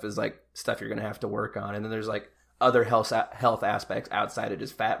and stuff is like stuff you're gonna have to work on, and then there's like other health aspects outside of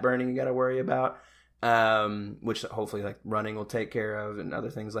just fat burning you got to worry about, which hopefully like running will take care of, and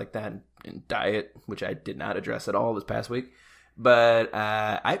other things like that, and diet, which I did not address at all this past week. But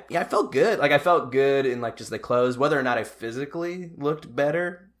I felt good. Like, I felt good in like just the clothes. Whether or not I physically looked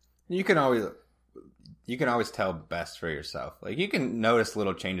better, you can always tell best for yourself. Like, you can notice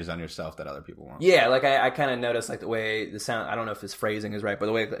little changes on yourself that other people won't. Yeah, like I kind of noticed like the way the sound, I don't know if his phrasing is right, but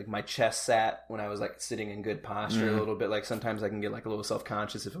the way like my chest sat when I was like sitting in good posture a little bit. Like sometimes I can get like a little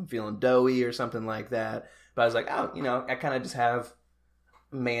self-conscious if I'm feeling doughy or something like that. But I was like, oh, I kind of just have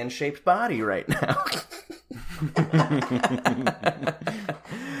a man-shaped body right now.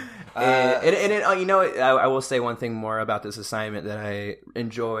 I will say one thing more about this assignment that I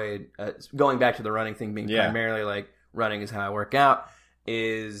enjoyed, going back to the running thing being primarily like running is how I work out,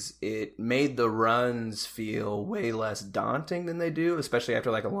 is it made the runs feel way less daunting than they do, especially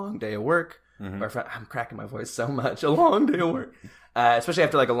after like a long day of work. Or if I'm cracking my voice so much, a long day of work, especially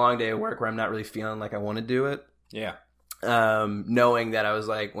after like a long day of work where I'm not really feeling like I want to do it. Knowing that I was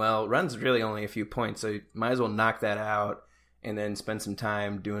like, well, run's really only a few points, so you might as well knock that out and then spend some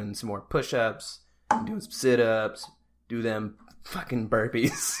time doing some more push-ups, doing some sit-ups, do them fucking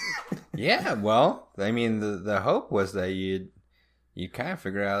burpees. Yeah, well, I mean, the hope was that you'd you kind of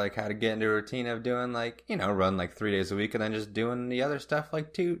figure out like how to get into a routine of doing like, run like 3 days a week and then just doing the other stuff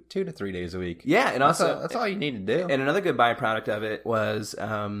like two to 3 days a week. Yeah, and also that's all you need to do. And another good byproduct of it was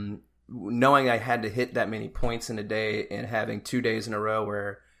knowing I had to hit that many points in a day and having 2 days in a row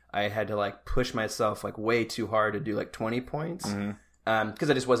where I had to like push myself like way too hard to do like 20 points. Because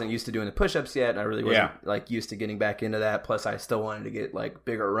I just wasn't used to doing the push-ups yet, and I really wasn't like used to getting back into that. Plus, I still wanted to get like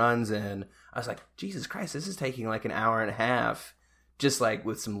bigger runs in. I was like, Jesus Christ, this is taking like an hour and a half, just like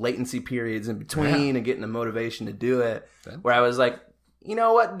with some latency periods in between and getting the motivation to do it. Where I was like, you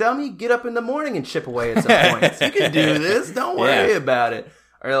know what, dummy, get up in the morning and chip away at some points. You can do this. Don't worry about it.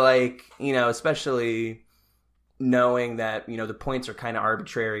 Or like, especially knowing that the points are kind of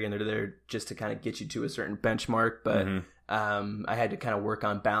arbitrary and they're there just to kind of get you to a certain benchmark, but. I had to kind of work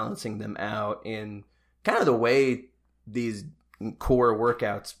on balancing them out in kind of the way these core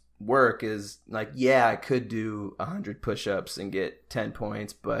workouts work is like, I could do 100 push-ups and get 10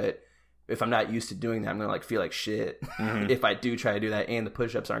 points, but if I'm not used to doing that, I'm going to like feel like shit if I do try to do that, and the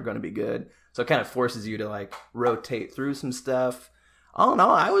push-ups aren't going to be good. So it kind of forces you to like rotate through some stuff. All in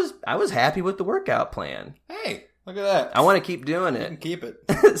all, I was happy with the workout plan. Hey, look at that. I want to keep doing it. You can keep it.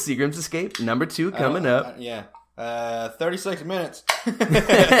 Seagram's Escape number 2 coming up. 36 minutes.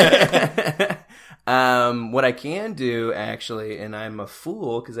 What I can do, actually, and I'm a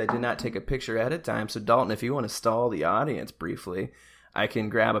fool because I did not take a picture ahead of time. So, Dalton, if you want to stall the audience briefly, I can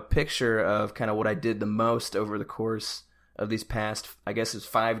grab a picture of kind of what I did the most over the course of these past, I guess it's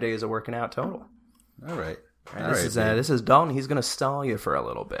 5 days of working out total. All right. This is Dalton. He's going to stall you for a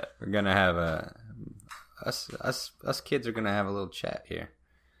little bit. We're going to have us kids are going to have a little chat here.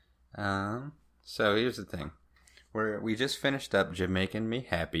 So here's the thing. We just finished up Jamaican Me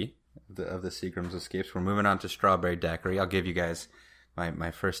Happy of the Seagram's Escapes. We're moving on to Strawberry Daiquiri. I'll give you guys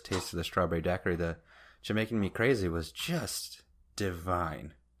my first taste of the Strawberry Daiquiri. The Jamaican Me Crazy was just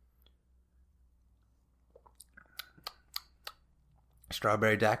divine.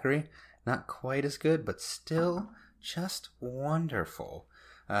 Strawberry Daiquiri, not quite as good, but still just wonderful.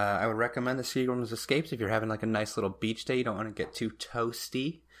 I would recommend the Seagram's Escapes if you're having like a nice little beach day. You don't want to get too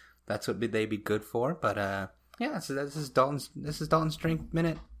toasty. That's what they'd be good for. But so this is Dalton's drink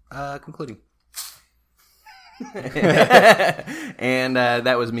minute concluding. And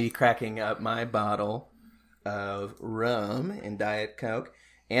that was me cracking up my bottle of rum and Diet Coke.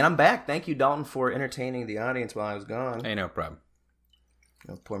 And I'm back. Thank you, Dalton, for entertaining the audience while I was gone. Hey, no problem.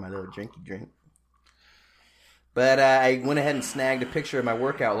 I'll pour my little drinky drink. But I went ahead and snagged a picture of my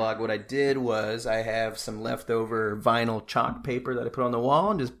workout log. What I did was I have some leftover vinyl chalk paper that I put on the wall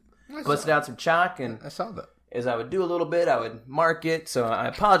and just busted out some chalk. And I saw that. As I would do a little bit, I would mark it. So I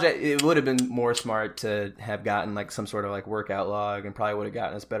apologize. It would have been more smart to have gotten like some sort of like workout log, and probably would have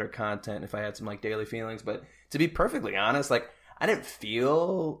gotten us better content if I had some like daily feelings. But to be perfectly honest, like I didn't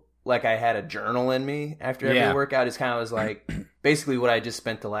feel like I had a journal in me after every workout. It's kind of was like basically what I just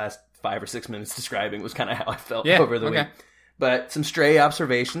spent the last 5 or 6 minutes describing was kind of how I felt over the week. But some stray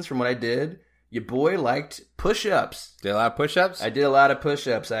observations from what I did. Your boy liked push-ups. Did a lot of push-ups? I did a lot of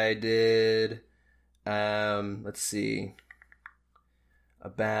push-ups. I did... let's see,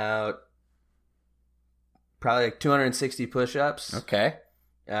 about probably like 260 push-ups. Okay.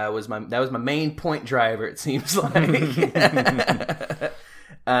 That was my main point driver, it seems like.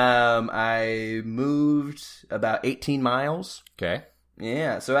 I moved about 18 miles. Okay.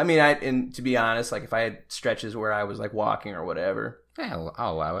 Yeah. So, I mean, and to be honest, like if I had stretches where I was like walking or whatever. Yeah,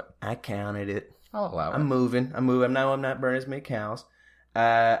 I'll allow it. I counted it. I'll allow it. I'm moving. No, I'm not burning as many cows.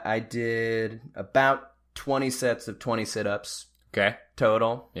 I did about 20 sets of 20 sit-ups. Okay.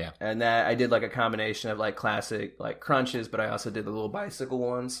 Total. Yeah. And that I did like a combination of like classic like crunches, but I also did the little bicycle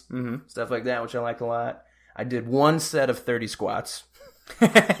ones. Mm-hmm. Stuff like that, which I like a lot. I did one set of 30 squats.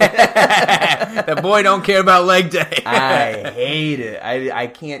 That boy don't care about leg day. I hate it. I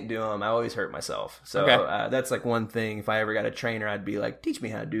can't do them. I always hurt myself. So that's like one thing. If I ever got a trainer, I'd be like, teach me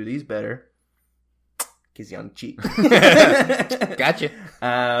how to do these better. Kiss you on the cheek. Gotcha.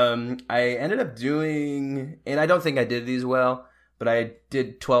 I ended up doing, and I don't think I did these well, but I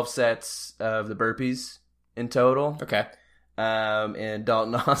did 12 sets of the burpees in total. Okay. And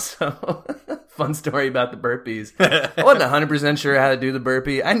Dalton also, fun story about the burpees. I wasn't 100% sure how to do the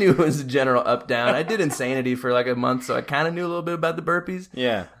burpee. I knew it was a general up down. I did Insanity for like a month, so I kind of knew a little bit about the burpees.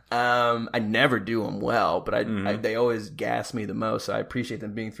 Yeah. I never do them well, but they always gas me the most, so I appreciate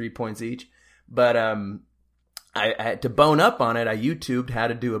them being 3 points each. But I had to bone up on it. I YouTubed how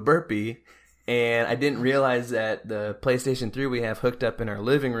to do a burpee, And I didn't realize that the PlayStation 3 we have hooked up in our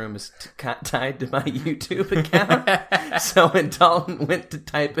living room is tied to my YouTube account. So when Dalton went to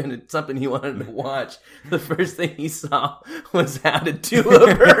type in something he wanted to watch, the first thing he saw was how to do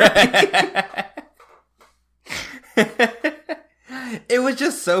a burpee. It was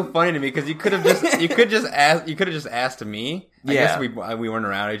just so funny to me because you could have just asked me. I guess we weren't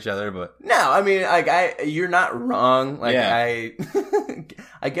around each other, but no, I mean, like you're not wrong. Like Yeah.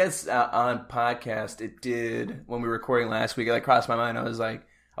 I guess on podcast it did when we were recording last week. It like crossed my mind. I was like,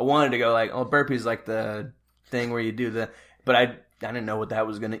 I wanted to go like, oh, burpee's like the thing where you do but I didn't know what that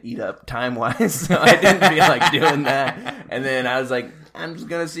was going to eat up time wise, so I didn't feel like doing that. And then I was like, I'm just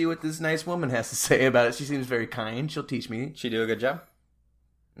going to see what this nice woman has to say about it. She seems very kind. She'll teach me. she do a good job.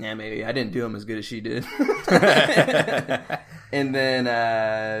 Yeah, maybe. I didn't do them as good as she did. And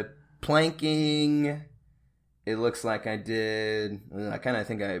then planking, it looks like I did. I kind of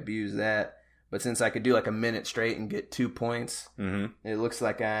think I abused that. But since I could do like a minute straight and get 2 points, it looks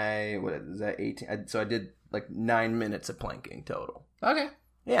like what is that, 18? So I did like 9 minutes of planking total. Okay.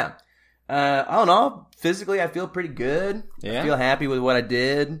 Yeah. All in all, physically, I feel pretty good. Yeah? I feel happy with what I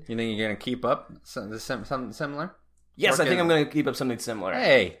did. You think you're gonna keep up something similar? Yes, I Working- think I'm going to keep up something similar.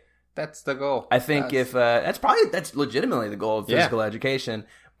 Hey, that's the goal. I think that's legitimately the goal of Yeah. physical education.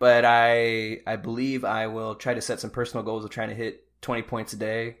 But I believe I will try to set some personal goals of trying to hit 20 points a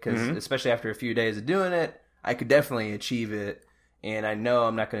day because especially after a few days of doing it, I could definitely achieve it. And I know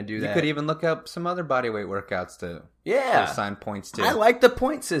I'm not going to do that. You could even look up some other bodyweight workouts to assign points to. I like the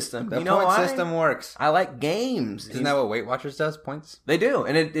point system. The you know point why? system works. I like games. Isn't that what Weight Watchers does? Points? They do,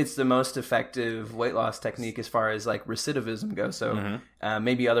 and it's the most effective weight loss technique as far as like recidivism goes. So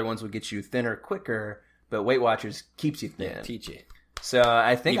maybe other ones would get you thinner quicker, but Weight Watchers keeps you thin. Teach you. So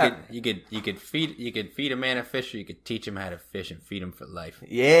I think You could feed a man a fish, or you could teach him how to fish and feed him for life.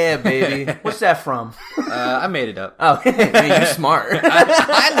 yeah, baby. What's that from? I made it up. Oh, man, you smart.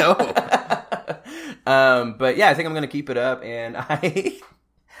 I know. But yeah, I think I'm gonna keep it up, and I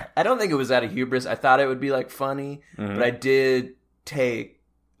don't think it was out of hubris. I thought it would be like funny, but I did take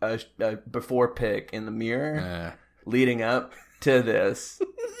a before pic in the mirror leading up to this,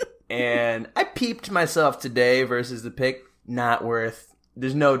 and I peeped myself today versus the pic. Not worth.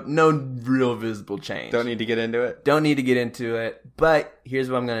 There's no real visible change. Don't need to get into it. Don't need to get into it. But here's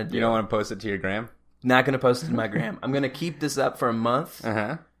what I'm gonna do. You don't want to post it to your gram? Not gonna post it to my gram. I'm gonna keep this up for a month.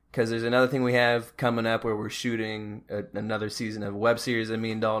 Because there's another thing we have coming up where we're shooting another season of a web series that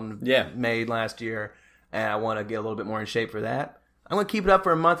me and Dalton made last year, and I want to get a little bit more in shape for that. I'm going to keep it up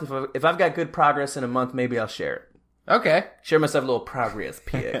for a month. If I've got good progress in a month, maybe I'll share it. Okay. Share myself a little progress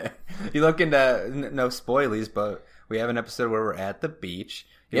pic. You look into, no spoilies, but we have an episode where we're at the beach.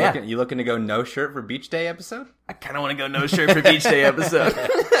 You looking to go no shirt for beach day episode? I kind of want to go no shirt for beach day episode.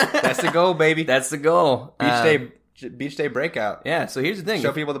 That's the goal, baby. That's the goal. Beach day breakout. Yeah, so here's the thing.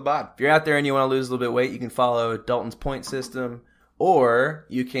 Show people the bod. If you're out there and you want to lose a little bit of weight, you can follow Dalton's Point System, or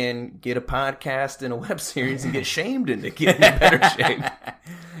you can get a podcast and a web series and get shamed into getting in better shape.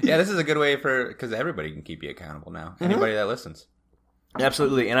 Yeah, this is a good way because everybody can keep you accountable now. Anybody that listens.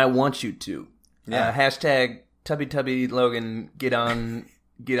 Absolutely, and I want you to. Yeah. Hashtag Tubby Logan, get on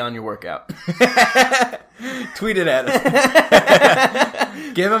your workout. Tweet it at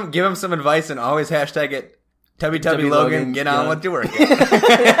us. give him some advice and always hashtag it. Tubby Logan, get on with your workout.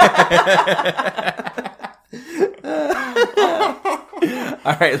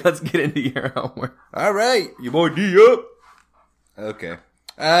 All right, let's get into your homework. All right, your boy D up. Okay.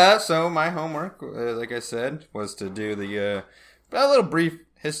 So my homework, like I said, was to do a little brief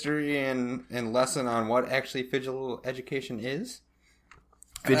history and lesson on what actually physical education is.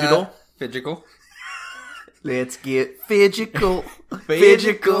 Physical. Let's get physical.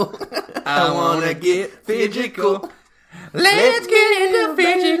 Physical. I wanna get physical. Let's get into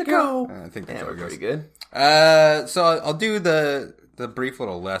physical. I think that's how it goes. Pretty good. So I'll do the brief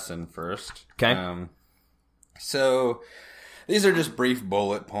little lesson first. Okay. So these are just brief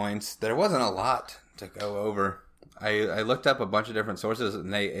bullet points. There wasn't a lot to go over. I looked up a bunch of different sources,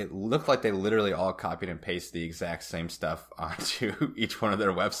 and it looked like they literally all copied and pasted the exact same stuff onto each one of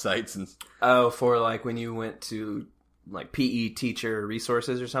their websites. And for like when you went to like PE teacher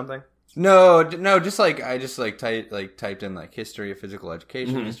resources or something? No, just like I typed in like history of physical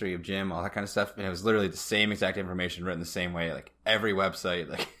education, history of gym, all that kind of stuff, and it was literally the same exact information written the same way, like every website.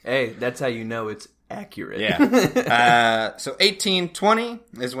 Like, hey, that's how you know it's accurate. Yeah. So 1820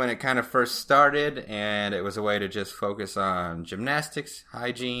 is when it kind of first started, and it was a way to just focus on gymnastics,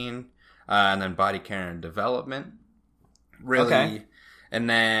 hygiene, and then body care and development. Really. Okay. And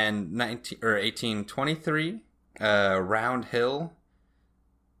then 1823, Round Hill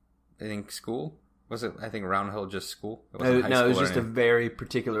think school. Was it? I think Round Hill just school. It No, wasn't high it was school or just a anything. very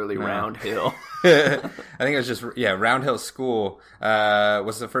particularly round hill. I think it was just Round Hill School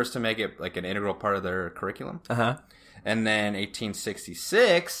was the first to make it like an integral part of their curriculum. Uh-huh. And then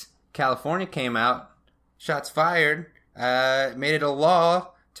 1866, California came out. Shots fired. Made it a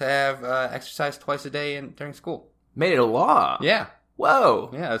law to have exercise twice a day during school. Made it a law. Yeah, Whoa.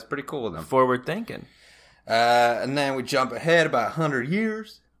 yeah, that's pretty cool of them. Forward thinking. And then we jump ahead about 100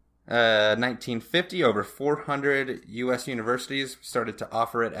 years. 1950, over 400 U.S. universities started to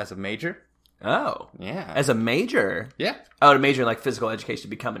offer it as a major. Oh. Yeah. As a major? Yeah. Oh, to major in like physical education to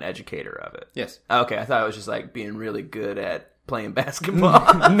become an educator of it. Yes. Okay, I thought it was just like being really good at playing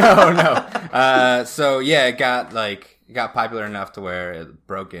basketball. No. So yeah, it got popular enough to where it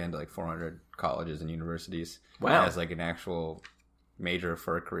broke into like 400 colleges and universities. Wow. As like an actual major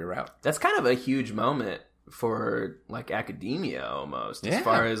for a career route. That's kind of a huge moment for like academia almost, as Yeah.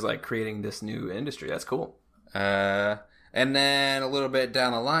 far as like creating this new industry. That's cool. And then a little bit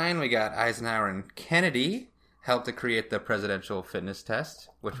down the line, we got Eisenhower and Kennedy helped to create the presidential fitness test,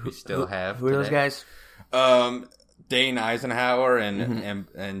 which we still have. Who are those today. guys? Dane Eisenhower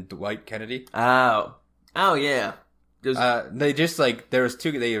and Dwight Kennedy. Oh yeah. They just like there were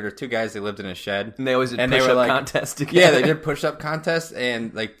two guys. They lived in a shed, And they always did and they push-up were like contests together. yeah, they did push up contests,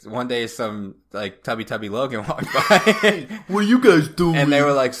 and like one day some like Tubby Logan walked by, What are you guys doing? and they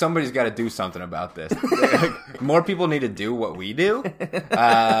were like, somebody's got to do something about this. Like, more people need to do what we do.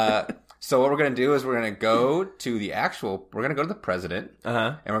 So what we're gonna do is we're gonna go to the president,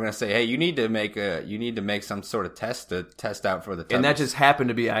 Uh-huh. and we're gonna say, hey, you need to make some sort of test to test out for the Tubbies. And that just happened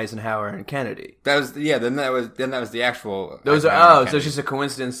to be Eisenhower and Kennedy. Then that was the actual. Those Eisenhower are and so it's Kennedy. just a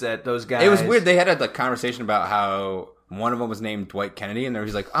coincidence that those guys. It was weird. They had a conversation about how one of them was named Dwight Kennedy, and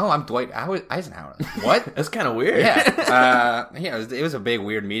he's like, "Oh, I'm Dwight Eisenhower." What? That's kind of weird. Yeah, it was a big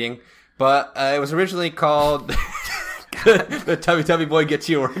weird meeting, but it was originally called the Tubby Boy Gets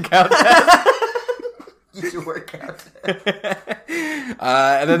You a Workout Test. Get your workout.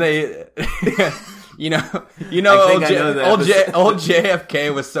 And then they, you know, I think I know that old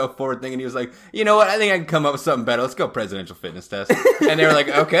JFK was so forward thinking. He was like, you know what? I think I can come up with something better. Let's go presidential fitness test. And they were like,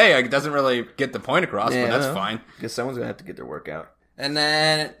 okay, it doesn't really get the point across, but that's fine. Guess someone's gonna have to get their workout. And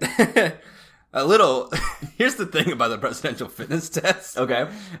then here's the thing about the presidential fitness test. Okay.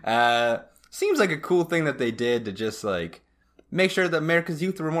 Seems like a cool thing that they did to just like make sure that America's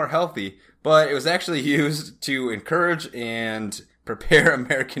youth were more healthy, but it was actually used to encourage and prepare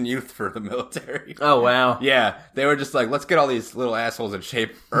American youth for the military. Oh wow. Yeah, they were just like, let's get all these little assholes in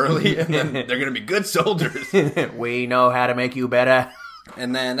shape early, and then they're gonna be good soldiers. We know how to make you better.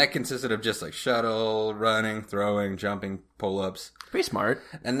 And then that consisted of just like shuttle, running, throwing, jumping, pull-ups. Pretty smart.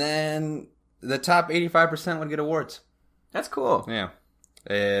 And then the top 85% would get awards. That's cool. Yeah.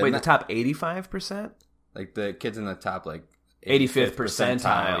 And Wait, the top 85%? like the kids in the top like 85th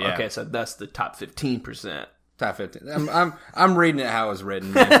percentile. Yeah. Okay, so that's the top 15%. Top 15. I'm reading it how it was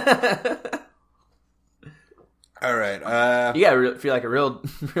written. Man. All right. You gotta feel like a real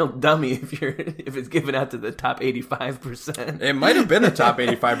dummy if it's given out to the top 85%. It might have been the top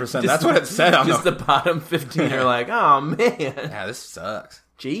 85%. That's what it said on Just the bottom 15 are like, oh man, Yeah, this sucks.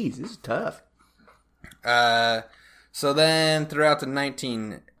 jeez, this is tough. So then throughout the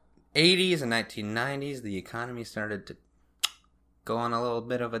 1980s and 1990s, the economy started to go on a little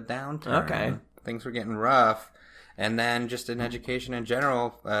bit of a downturn. Okay. Things were getting rough. And then just in education in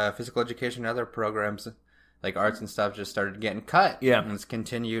general, physical education and other programs like arts and stuff just started getting cut. Yeah. And it's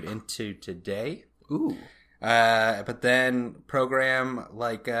continued into today. Ooh. But then program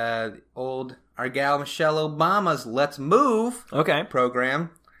like our gal Michelle Obama's Let's Move Okay. program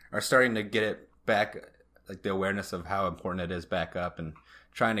are starting to get it back, like the awareness of how important it is back up and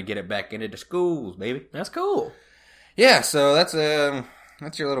trying to get it back into the schools, baby. That's cool. Yeah, so that's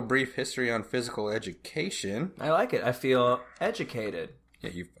your little brief history on physical education. I like it. I feel educated.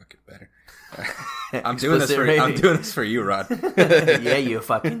 Yeah, you fucking better. I'm doing this for you, Rod. Yeah, you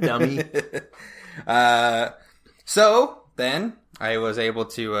fucking dummy. So then I was able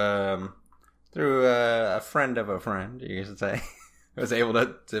to, through a friend of a friend, you could say, I was able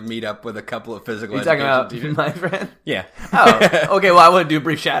to meet up with a couple of physical You talking about teachers. my friend? Yeah. Oh, okay. Well, I want to do a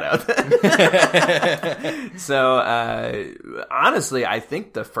brief shout out. So, honestly, I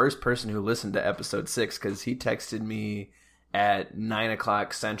think the first person who listened to episode 6, because he texted me at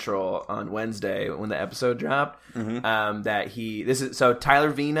 9:00 Central on Wednesday when the episode dropped. Mm-hmm. Tyler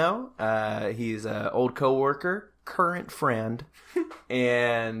Vino. He's an old coworker, current friend,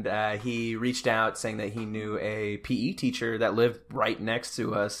 and he reached out saying that he knew a PE teacher that lived right next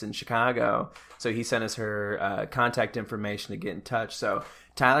to us in Chicago. So he sent us her contact information to get in touch. So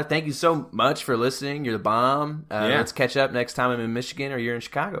Tyler, thank you so much for listening. You're the bomb. Let's catch up next time I'm in Michigan or you're in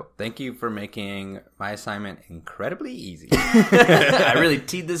Chicago. Thank you for making my assignment incredibly easy. I really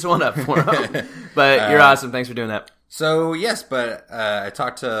teed this one up for him. But you're awesome. Thanks for doing that. So, yes, but I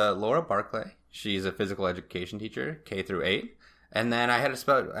talked to Laura Barclay. She's a physical education teacher, K through 8. And then I had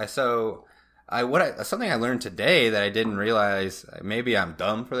something I learned today that I didn't realize. Maybe I'm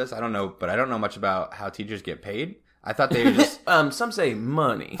dumb for this. I don't know, but I don't know much about how teachers get paid. I thought they were just some say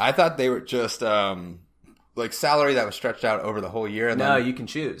money. I thought they were just like salary that was stretched out over the whole year. And no, you can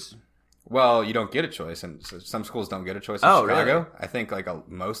choose. Well, you don't get a choice, and so some schools don't get a choice in Chicago. Really? I think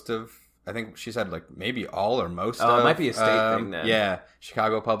I think she said like maybe all or most. Oh, it might be a state thing then. Yeah,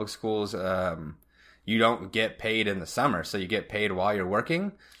 Chicago public schools. You don't get paid in the summer, so you get paid while you're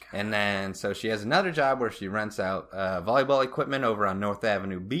working. And then, so she has another job where she rents out volleyball equipment over on North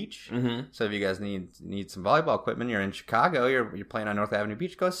Avenue Beach. Mm-hmm. So if you guys need some volleyball equipment, you're in Chicago, you're playing on North Avenue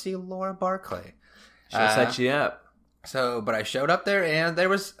Beach, go see Laura Barclay. She'll set you up. So, but I showed up there, and there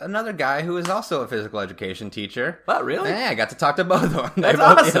was another guy who was also a physical education teacher. Oh, really? Yeah, I got to talk to both of them. That's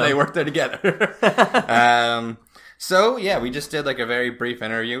awesome. They worked there together. So, yeah, we just did like a very brief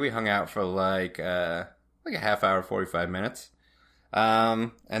interview. We hung out for like a half hour, 45 minutes.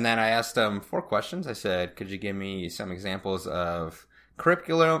 And then I asked him 4 questions. I said, could you give me some examples of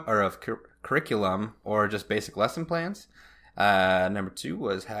curriculum or just basic lesson plans? Number 2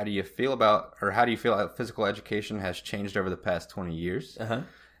 was, how do you feel physical education has changed over the past 20 years? Uh-huh.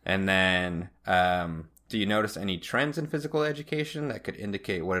 And then, do you notice any trends in physical education that could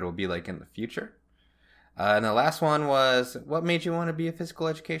indicate what it will be like in the future? And the last one was, what made you want to be a physical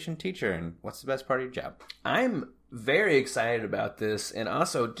education teacher, and what's the best part of your job? I'm very excited about this, and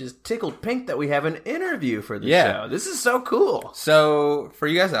also just tickled pink that we have an interview for the show. This is so cool. So, for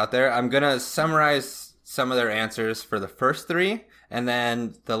you guys out there, I'm going to summarize some of their answers for the first 3, and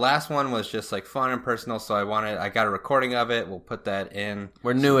then the last one was just like fun and personal, so I got a recording of it. We'll put that in.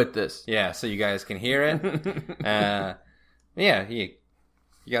 We're new at this. Yeah, so you guys can hear it.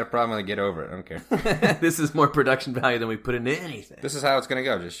 You got a problem with it, get over it. I don't care. This is more production value than we put into anything. This is how it's going to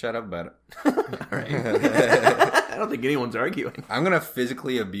go. Just shut up about it. All right. I don't think anyone's arguing. I'm going to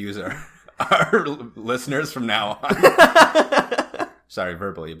physically abuse our listeners from now on. Sorry,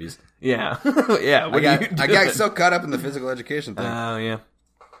 verbally abuse. Yeah. Yeah. I got so caught up in the physical education thing. Oh, yeah.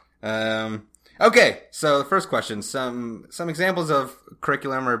 Okay, so the first question. Some examples of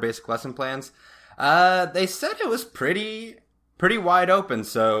curriculum or basic lesson plans. They said it was pretty wide open,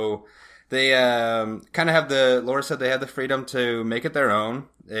 so they kind of have Laura said they have the freedom to make it their own.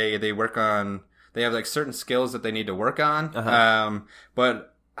 They have like certain skills that they need to work on,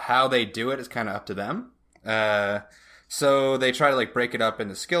 but how they do it is kind of up to them. So they try to like break it up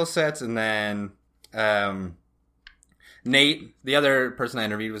into skill sets, and then Nate, the other person I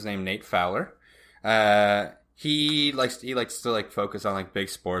interviewed, was named Nate Fowler. He likes to like focus on like big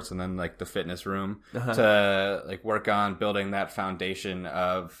sports and then like the fitness room to like work on building that foundation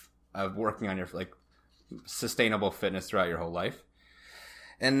of working on your like sustainable fitness throughout your whole life.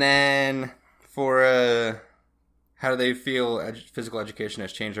 And then for how do they feel physical education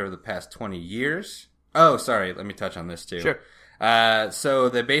has changed over the past 20 years? Oh, sorry, let me touch on this too. Sure. So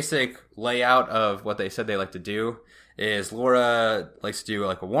the basic layout of what they said they like to do is Laura likes to do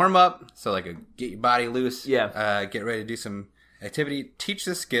like a warm up, so like a get your body loose, get ready to do some activity, teach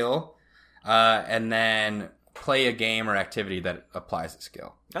the skill, and then play a game or activity that applies the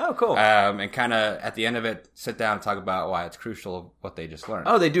skill. Oh, cool. And kind of at the end of it, sit down and talk about why it's crucial what they just learned.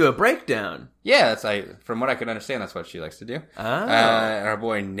 Oh, they do a breakdown. Yeah, that's like, from what I could understand, that's what she likes to do. Oh. Our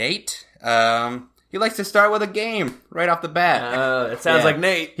boy Nate, he likes to start with a game right off the bat. It sounds like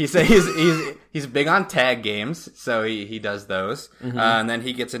Nate. He's big on tag games, so he does those. Mm-hmm. And then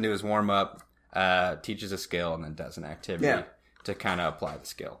he gets into his warm up, teaches a skill, and then does an activity to kind of apply the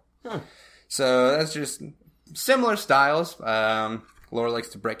skill. So that's just similar styles. Laura likes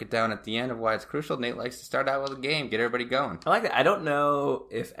to break it down at the end of why it's crucial. Nate likes to start out with a game, get everybody going. I like that. I don't know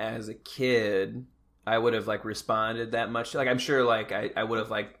if as a kid I would have like responded that much. Like I'm sure like I would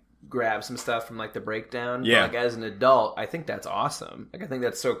have like grab some stuff from like the breakdown. Yeah. But, like as an adult, I think that's awesome. Like I think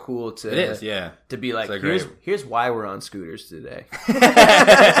that's so cool to it is, yeah. To be like, so here's why we're on scooters today.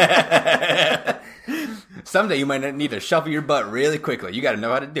 Someday you might need to shuffle your butt really quickly. You got to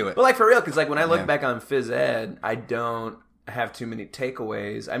know how to do it. But like for real, because like when I look back on phys ed, I don't have too many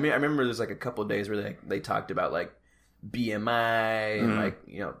takeaways. I mean, I remember there's like a couple of days where they talked about like BMI and like,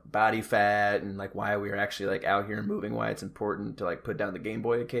 you know, body fat and like why we are actually like out here moving, why it's important to like put down the Game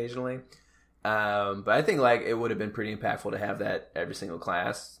Boy occasionally. But I think like it would have been pretty impactful to have that every single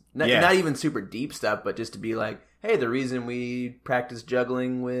class. Not even super deep stuff, but just to be like, hey, the reason we practiced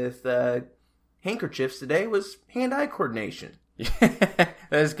juggling with handkerchiefs today was hand-eye coordination. That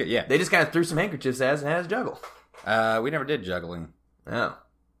is good. Yeah, they just kind of threw some handkerchiefs at us juggle. We never did juggling. Oh.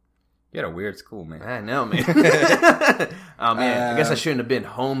 You had a weird school, man. I know, man. Oh, man. I guess I shouldn't have been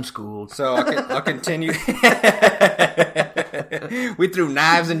homeschooled. So I'll continue. We threw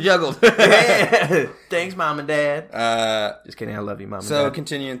knives and juggled. Yeah. Thanks, Mom and Dad. Just kidding. I love you, Mom and Dad. So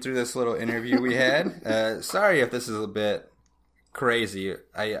continuing through this little interview we had. Sorry if this is a bit crazy.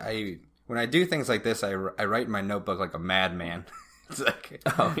 When I do things like this, I write in my notebook like a madman. It's like,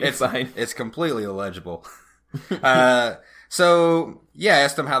 it's fine. It's completely illegible. So, yeah, I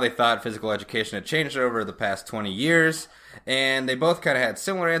asked them how they thought physical education had changed over the past 20 years, and they both kind of had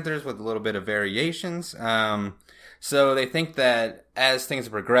similar answers with a little bit of variations. So they think that as things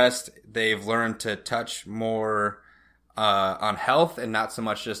have progressed, they've learned to touch more on health and not so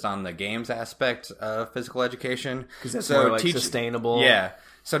much just on the games aspect of physical education. Because that's more like sustainable. Yeah.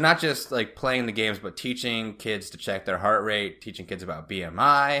 So not just like playing the games, but teaching kids to check their heart rate, teaching kids about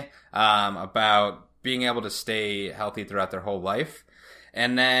BMI, about being able to stay healthy throughout their whole life.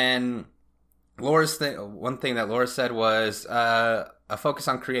 And then one thing that Laura said was a focus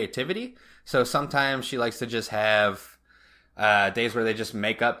on creativity. So sometimes she likes to just have days where they just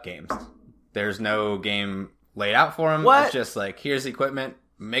make up games. There's no game laid out for them. What? It's just like, here's equipment,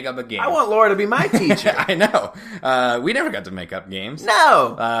 make up a game. I want Laura to be my teacher. I know. We never got to make up games.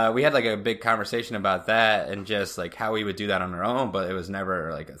 No. We had like a big conversation about that and just like how we would do that on our own, but it was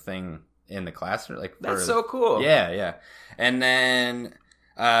never like a thing in the classroom. Like that's so cool. Yeah. And then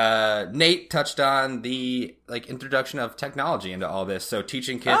Nate touched on the like introduction of technology into all this. So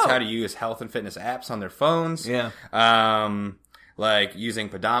teaching kids how to use health and fitness apps on their phones. Yeah. Like using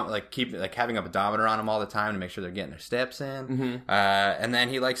having a pedometer on them all the time to make sure they're getting their steps in. Mm-hmm. And then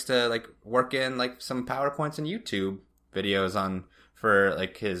he likes to like work in like some PowerPoints and YouTube videos for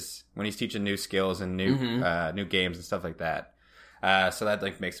like when he's teaching new skills and new games and stuff like that. So that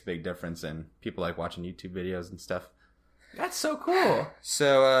like makes a big difference in people like watching YouTube videos and stuff. That's so cool.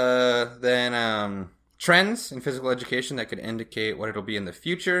 So then trends in physical education that could indicate what it'll be in the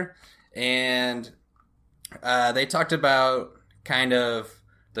future. And they talked about kind of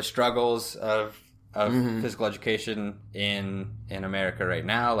the struggles of physical education in America right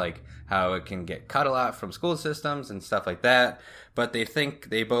now, like how it can get cut a lot from school systems and stuff like that. But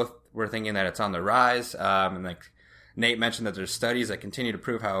they both were thinking that it's on the rise. And like Nate mentioned that there's studies that continue to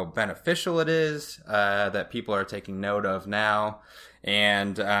prove how beneficial it is, that people are taking note of now.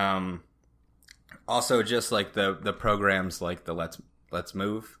 And also just like the programs like the Let's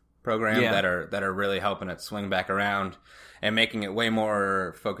Move program that are really helping it swing back around and making it way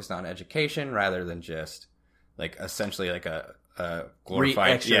more focused on education rather than just like essentially like a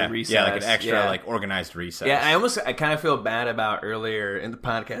glorified recess. Yeah, like an extra like organized recess. Yeah, I kind of feel bad about earlier in the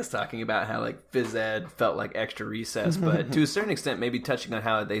podcast talking about how like phys ed felt like extra recess, but to a certain extent maybe touching on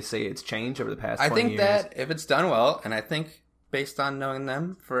how they say it's changed over the past 20 years. I think that if it's done well, and I think based on knowing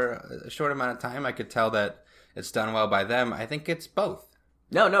them for a short amount of time, I could tell that it's done well by them. I think it's both.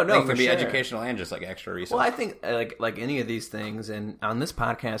 No, it can be educational and just like extra research. Well, I think like any of these things, and on this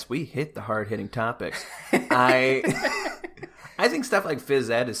podcast we hit the hard hitting topics. I think stuff like phys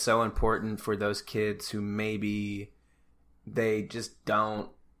ed is so important for those kids who maybe they just don't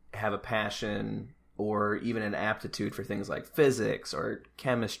have a passion or even an aptitude for things like physics or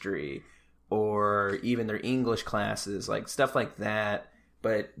chemistry or even their English classes, like stuff like that.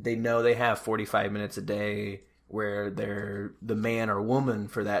 But they know they have 45 minutes a day where they're the man or woman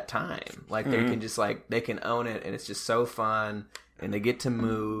for that time. Like they can just like, they can own it and it's just so fun and they get to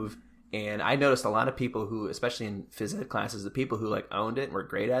move. And I noticed a lot of people who, especially in phys ed classes, the people who like owned it and were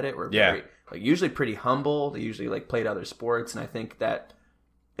great at it were very, like usually pretty humble. They usually like played other sports. And I think that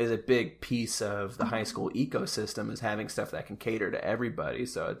is a big piece of the high school ecosystem is having stuff that can cater to everybody.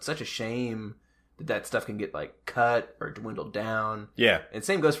 So it's such a shame that stuff can get like cut or dwindled down. Yeah. And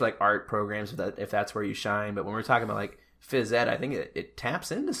same goes for like art programs if that's where you shine. But when we're talking about like phys ed, I think it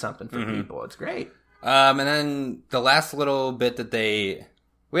taps into something for people. It's great. And then the last little bit that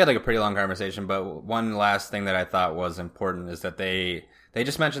we had like a pretty long conversation, but one last thing that I thought was important is that they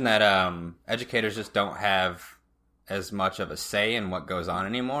just mentioned that educators just don't have as much of a say in what goes on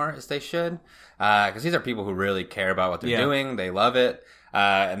anymore as they should. Because these are people who really care about what they're doing. They love it.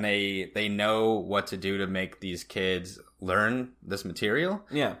 And they know what to do to make these kids learn this material.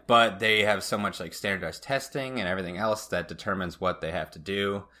 Yeah. But they have so much like standardized testing and everything else that determines what they have to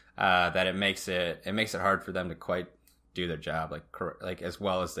do, that it makes it hard for them to quite do their job like as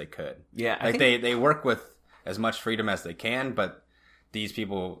well as they could. Yeah. Like they work with as much freedom as they can, but these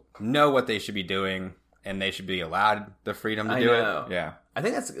people know what they should be doing and they should be allowed the freedom to do it. Yeah. I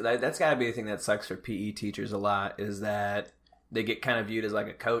think that's got to be the thing that sucks for PE teachers a lot, is that they get kind of viewed as like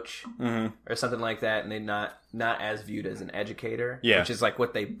a coach or something like that, and they're not as viewed as an educator, which is like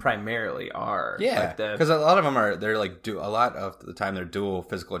what they primarily are. Yeah, because a lot of them they're like a lot of the time they're dual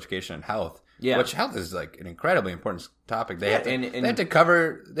physical education and health. Yeah, which health is like an incredibly important topic. They have to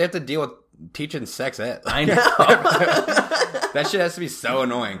they have to deal with teaching sex ed. I know. That shit has to be so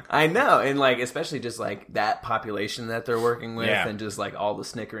annoying. I know, and like especially just like that population that they're working with, and just like all the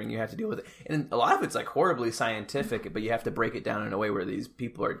snickering you have to deal with. And a lot of it's like horribly scientific, but you have to break it down in a way where these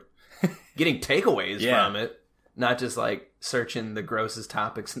people are getting takeaways from it, not just like searching the grossest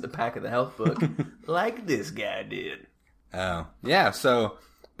topics in the back of the health book, like this guy did. Oh, yeah. So,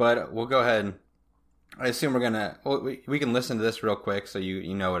 but we'll go ahead. I assume we're gonna. Well, we can listen to this real quick, so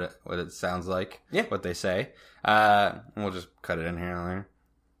you know what it sounds like. Yeah, what they say. And we'll just cut it in here and there.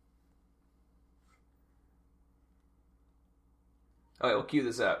 All right, we'll cue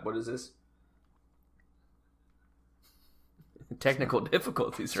this up. What is this? Technical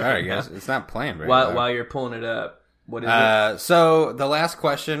difficulties. Sorry, guys, it's not playing very well. While you're pulling it up, what is it? So the last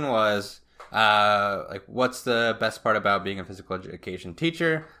question was, like, what's the best part about being a physical education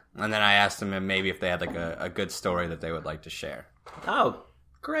teacher? And then I asked them maybe if they had like a good story that they would like to share. Oh,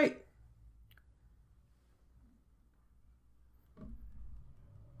 great.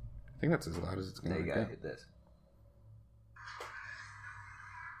 I think that's as loud as it's going to go. There you go. Hit this.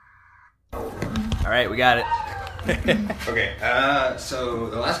 All right, we got it. Okay, so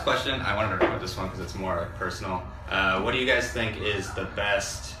the last question, I wanted to record this one because it's more personal. What do you guys think is the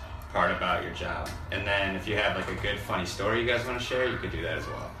best part about your job? And then if you have like a good funny story you guys want to share, you could do that as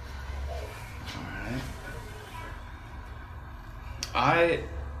well. Alright.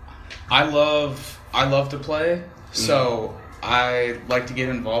 I love to play, so I like to get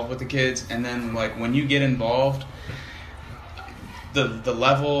involved with the kids, and then like when you get involved, the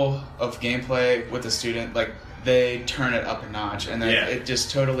level of gameplay with the student, like they turn it up a notch, and then it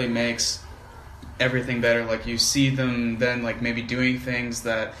just totally makes everything better. Like you see them then like maybe doing things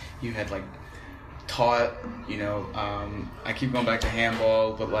that you had like taught, I keep going back to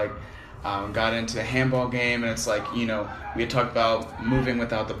handball, but like got into a handball game, and it's like, we had talked about moving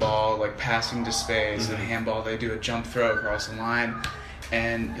without the ball, like passing to space. And handball, they do a jump throw across the line,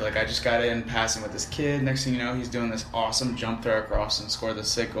 and like I just got in passing with this kid. Next thing you know, he's doing this awesome jump throw across and scored the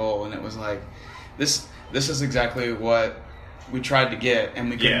sick goal, and it was like, this is exactly what we tried to get, and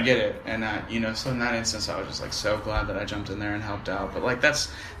we couldn't get it. And so in that instance, I was just like so glad that I jumped in there and helped out. But like that's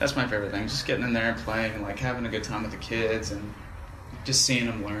my favorite thing, just getting in there and playing and like having a good time with the kids and just seeing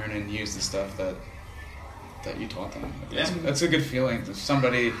them learn and use the stuff that you taught them. That's a good feeling. If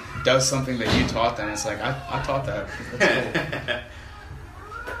somebody does something that you taught them, it's like, I taught that. That's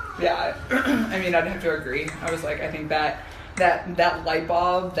cool. Yeah, I mean, I'd have to agree. I was like, I think that light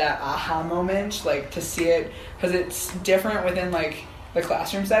bulb, that aha moment, like to see it, because it's different within like the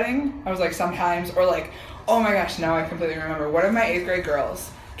classroom setting. I was like sometimes, or like, oh my gosh, now I completely remember. One of my 8th grade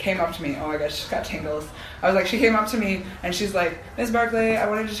girls came up to me. Oh my gosh, she's got tingles. I was like, she came up to me and she's like, Ms. Barkley, I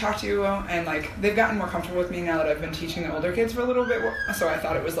wanted to talk to you. And like, they've gotten more comfortable with me now that I've been teaching the older kids for a little bit. So I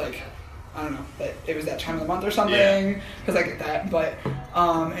thought it was like, I don't know, that it was that time of the month or something, because I get that. But,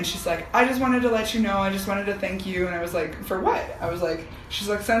 and she's like, I just wanted to let you know, I just wanted to thank you. And I was like, for what? I was like, she's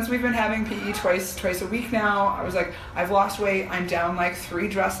like, since we've been having PE twice a week now, I was like, I've lost weight, I'm down like 3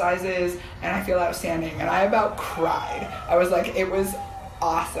 dress sizes, and I feel outstanding. And I about cried. I was like, it was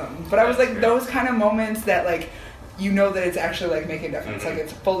awesome. But I was like, those kind of moments that like, that it's actually like making a difference, like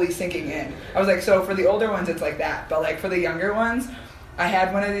it's fully sinking in. I was like, so for the older ones it's like that, but like for the younger ones, I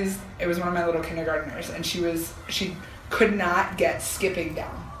had one of these, it was one of my little kindergartners, and she could not get skipping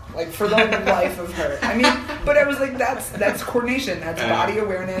down, like for the life of her. I mean, but I was like, that's coordination, that's body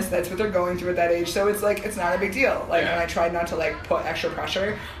awareness, that's what they're going through at that age, so it's like, it's not a big deal. Like, and I tried not to like put extra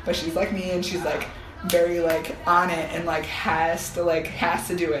pressure, but she's like me, and she's like very like on it, and like has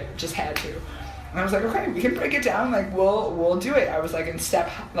to do it, just had to. And I was like, okay, we can break it down, like we'll do it. I was like, and step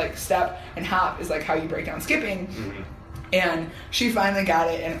and hop is like how you break down skipping. And she finally got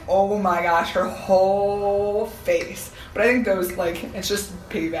it, and oh my gosh, her whole face. But I think those, like, it's just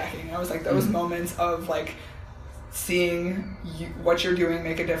piggybacking. I was like, those moments of like seeing what you're doing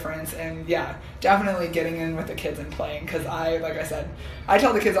make a difference, and yeah, definitely getting in with the kids and playing, because like I said, I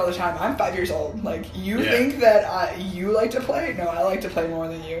tell the kids all the time, I'm 5 years old, like, you think that you like to play? No, I like to play more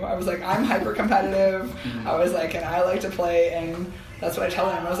than you. I was like, I'm hyper competitive. I was like, and I like to play, and that's what I tell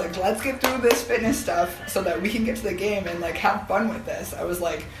them. I was like, let's get through this fitness stuff so that we can get to the game and like have fun with this. I was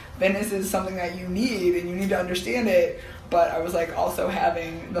like, fitness is something that you need and you need to understand it, but I was like also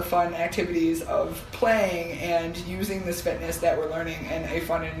having the fun activities of playing and using this fitness that we're learning in a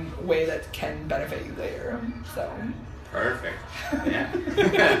fun way that can benefit you later. So perfect. Yeah.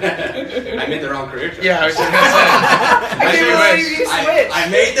 I made the wrong career choice. Yeah, I was just gonna say. I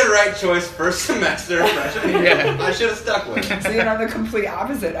made the right choice first semester freshman year. I should have stuck with it. See, and I'm the complete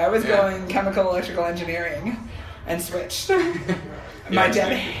opposite. I was going chemical electrical engineering and switched. My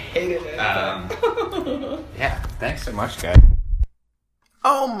dad hated it. Yeah, thanks so much, guys.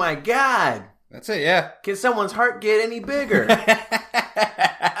 Oh my God. That's it, yeah. Can someone's heart get any bigger?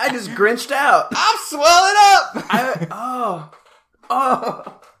 I just grinched out. I'm swelling up.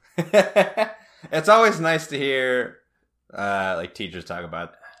 It's always nice to hear like teachers talk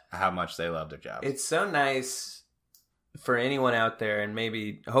about how much they love their job. It's so nice for anyone out there, and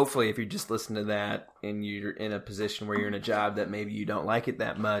maybe, hopefully, if you just listen to that and you're in a position where you're in a job that maybe you don't like it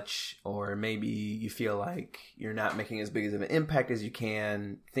that much, or maybe you feel like you're not making as big of an impact as you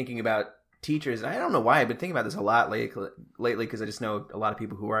can, thinking about teachers. And I don't know why I've been thinking about this a lot lately, because I just know a lot of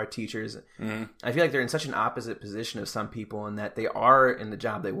people who are teachers. Mm-hmm. I feel like they're in such an opposite position of some people, in that they are in the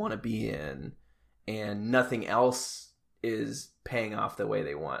job they want to be in, and nothing else is paying off the way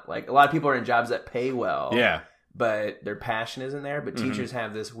they want. Like, a lot of people are in jobs that pay well. Yeah. But their passion isn't there. But teachers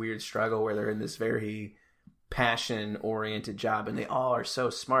have this weird struggle where they're in this very passion-oriented job, and they all are so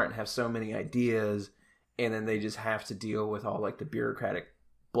smart and have so many ideas, and then they just have to deal with all like the bureaucratic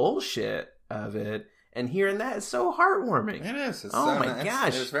bullshit of it. And hearing that is so heartwarming. It is. It's oh my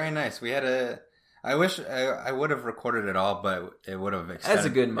gosh, it was very nice. We had I wish I would have recorded it all, but it would have extended. That's a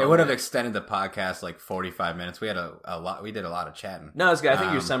good moment. It would have extended the podcast like 45 minutes. We had a lot. We did a lot of chatting. No, it's good. I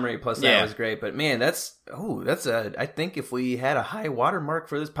think your summary plus that was great. But man, I think if we had a high watermark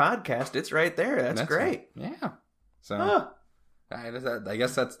for this podcast, it's right there. That's great. Yeah. So I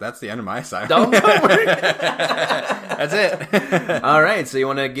guess that's the end of my side. Don't worry. That's it. All right. So you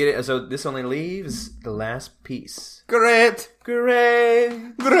want to get it? So this only leaves the last piece. Great.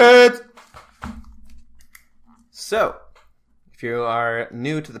 So, if you are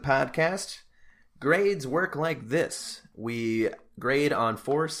new to the podcast, grades work like this. We grade on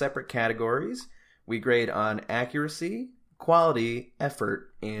 4 separate categories. We grade on accuracy, quality,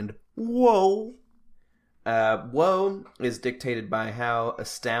 effort, and whoa. Whoa is dictated by how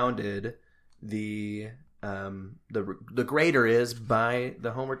astounded the grader is by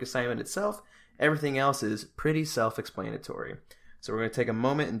the homework assignment itself. Everything else is pretty self-explanatory. So we're going to take a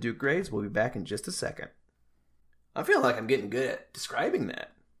moment and do grades. We'll be back in just a second. I feel like I'm getting good at describing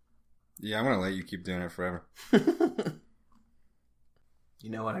that. Yeah, I'm going to let you keep doing it forever. You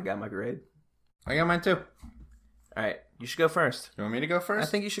know what? I got my grade. I got mine too. All right. You should go first. You want me to go first?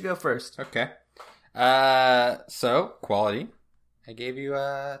 I think you should go first. Okay. So, quality. I gave you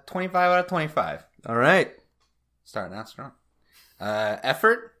 25 out of 25. All right. Starting out strong.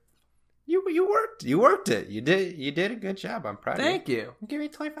 Effort. You worked it. You did a good job. I'm proud of you. Thank you. I'll give you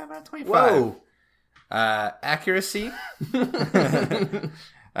 25 out of 25. Whoa. Accuracy.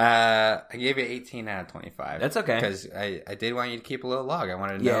 I gave you 18 out of 25. That's okay. Because I did want you to keep a little log. I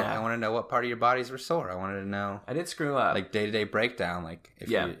wanted to know. I wanted to know what part of your bodies were sore. I wanted to know. I did screw up. Like day-to-day breakdown. Like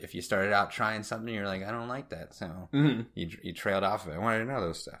if you started out trying something, you're like, I don't like that. So you trailed off of it. I wanted to know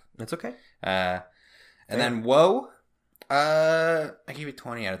those stuff. That's okay. And then whoa. I gave you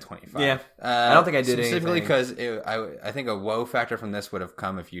 20 out of 25. Yeah. I don't think I did specifically anything. because I think a whoa factor from this would have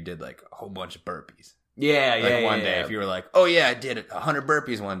come if you did like a whole bunch of burpees. Yeah, one day, if you were like, oh yeah, I did 100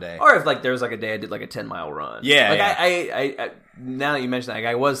 burpees one day, or if like there was like a day I did like a 10-mile run. Yeah, like yeah. I now that you mention that, like,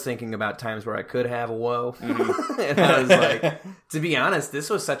 I was thinking about times where I could have a whoa, and I was like, to be honest, this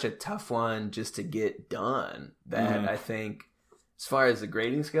was such a tough one just to get done that I think, as far as the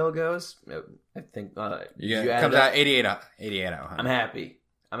grading scale goes, I think it comes out 88 out of 100. I'm happy.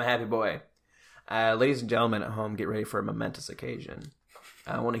 I'm a happy boy. Ladies and gentlemen at home, get ready for a momentous occasion.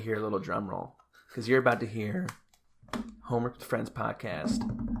 I want to hear a little drum roll. Because you're about to hear Homework with Friends podcast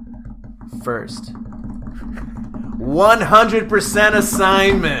first. 100%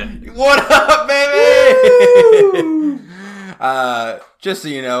 assignment. What up, baby? Just so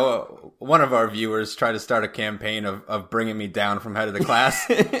you know, one of our viewers tried to start a campaign of bringing me down from head of the class.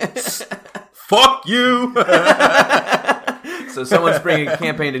 Fuck you. So someone's bringing a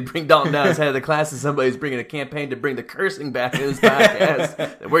campaign to bring Dalton down as head of the class, and somebody's bringing a campaign to bring the cursing back in this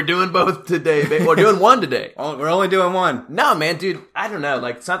podcast. We're doing both today, babe. We're doing one today. We're only doing one. No, man, dude, I don't know.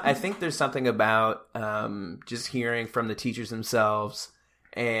 Like, I think there's something about just hearing from the teachers themselves,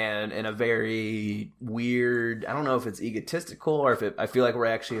 and in a very weird, I don't know if it's egotistical or if I feel like we're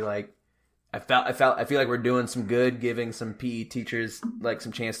actually like, I feel like we're doing some good, giving some PE teachers like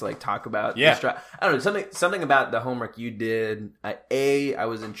some chance to like talk about. Yeah. I don't know, something about the homework you did. I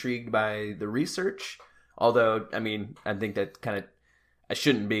was intrigued by the research, although I mean I think that kind of I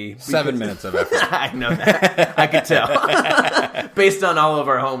shouldn't be. 7 minutes of effort. I know that. I could tell based on all of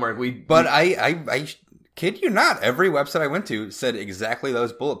our homework. I kid you not, every website I went to said exactly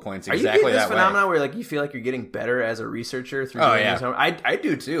those bullet points. Are Exactly you getting this that phenomenon way. where like you feel like you're getting better as a researcher through Oh, doing yeah. this homework? I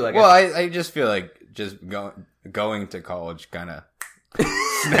do too. Like, Well, I just feel like just going to college kind of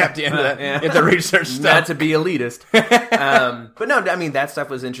snapped you into research stuff. Not to be elitist. But no, I mean, that stuff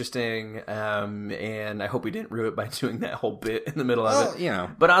was interesting. And I hope we didn't ruin it by doing that whole bit in the middle of it. You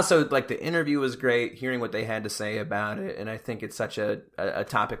know. But also, like, the interview was great, hearing what they had to say about it. And I think it's such a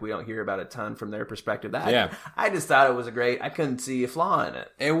topic we don't hear about a ton from their perspective. I just thought it was I couldn't see a flaw in it.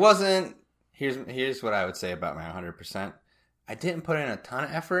 It wasn't. Here's what I would say about my 100%. I didn't put in a ton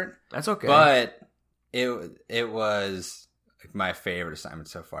of effort. That's okay. But it was like my favorite assignment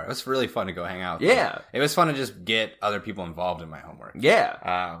so far. It was really fun to go hang out with them. It was fun to just get other people involved in my homework.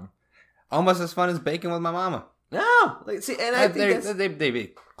 Yeah. Almost as fun as baking with my mama. No, like, see, and I think they'd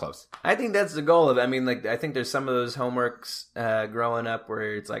be close. I think that's the goal of it. I mean, like, I think there's some of those homeworks growing up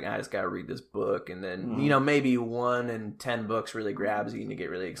where it's like, I just got to read this book. And then, you know, maybe 1 in 10 books really grabs you and you get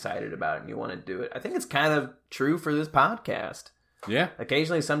really excited about it and you want to do it. I think it's kind of true for this podcast. Yeah.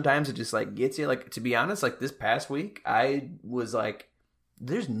 Occasionally, sometimes it just, like, gets you. Like, to be honest, like, this past week, I was like,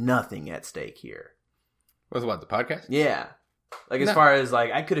 there's nothing at stake here. With what, the podcast? Yeah. Like, as far as,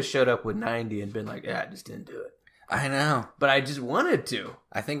 like, I could have showed up with 90 and been like, yeah, I just didn't do it. I know. But I just wanted to.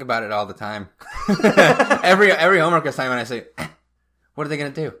 I think about it all the time. every homework assignment I say, what are they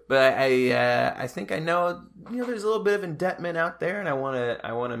going to do? But I think I know, you know, there's a little bit of indebtment out there, and I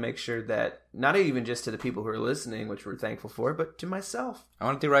want to make sure that not even just to the people who are listening, which we're thankful for, but to myself. I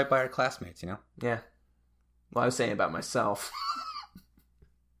want to do right by our classmates, you know? Yeah. Well, I was saying about myself.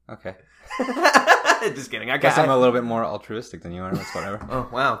 Okay. Just kidding. I guess I'm a little bit more altruistic than you are. That's whatever. Oh,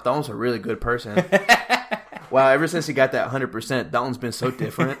 wow. Dalton's a really good person. Wow, ever since he got that 100%, Dalton's been so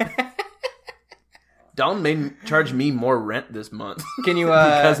different. Dalton charge me more rent this month. Can you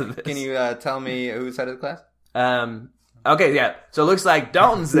because of this. Can you tell me who's head of the class? Okay, yeah. So it looks like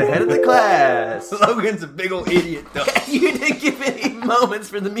Dalton's the head of the class. Logan's a big old idiot, though. You didn't give any moments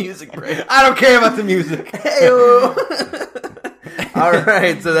for the music break. I don't care about the music. Hey-o. All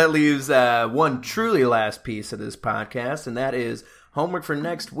right, so that leaves one truly last piece of this podcast, and that is homework for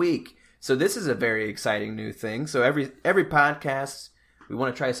next week. So this is a very exciting new thing. So every podcast, we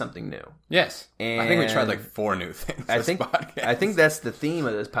want to try something new. Yes, and I think we tried like 4 new things. I think that's the theme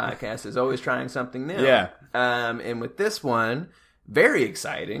of this podcast, is always trying something new. Yeah. And with this one, very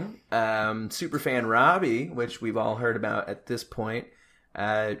exciting. Superfan Robbie, which we've all heard about at this point,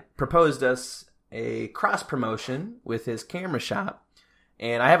 proposed us a cross promotion with his camera shop.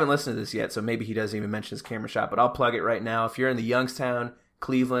 And I haven't listened to this yet, so maybe he doesn't even mention his camera shop, but I'll plug it right now. If you're in the Youngstown,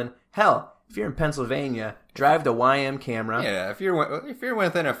 Cleveland, hell, if you're in Pennsylvania, drive to YM Camera. Yeah, if you're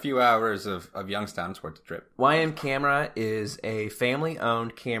within a few hours of Youngstown, it's worth the trip. YM Camera is a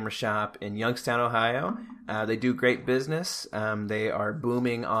family-owned camera shop in Youngstown, Ohio. They do great business. They are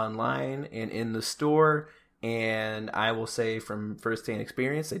booming online and in the store. And I will say from firsthand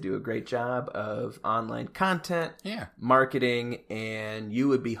experience, they do a great job of online content, marketing, and you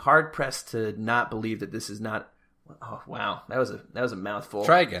would be hard-pressed to not believe that this is not... Oh, wow. That was a mouthful.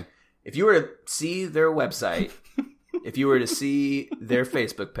 Try again. If you were to see their website, if you were to see their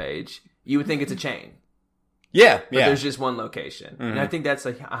Facebook page, you would think it's a chain. Yeah, but there's just one location. Mm-hmm. And I think that's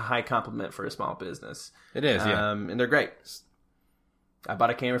a high compliment for a small business. It is, yeah. And they're great. I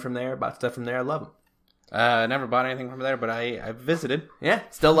bought a camera from there, bought stuff from there. I love them. Never bought anything from there, but I visited. Yeah,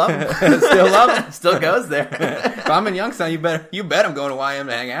 still love them. Still love them. Still goes there. If I'm in Youngstown, you bet I'm going to YM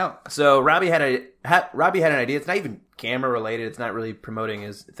to hang out. So Robbie had an idea. It's not even camera related. It's not really promoting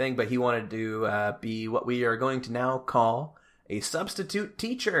his thing, but he wanted to be what we are going to now call a substitute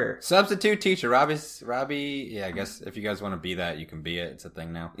teacher. Substitute teacher. Robbie. Yeah, I guess if you guys want to be that, you can be it. It's a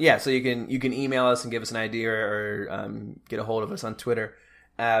thing now. Yeah, so you can email us and give us an idea or get a hold of us on Twitter.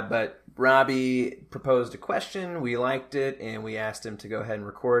 But Robbie proposed a question. We liked it, and we asked him to go ahead and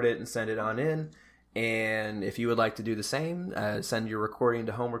record it and send it on in. And if you would like to do the same, send your recording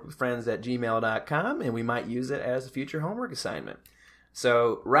to homeworkwithfriends@gmail.com, and we might use it as a future homework assignment.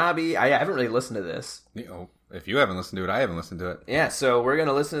 So, Robbie, I haven't really listened to this. If you haven't listened to it, I haven't listened to it. Yeah, so we're going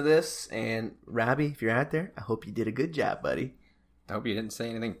to listen to this. And, Robbie, if you're out there, I hope you did a good job, buddy. I hope you didn't say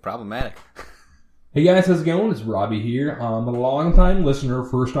anything problematic. Hey guys, how's it going? It's Robbie here. I'm a long-time listener,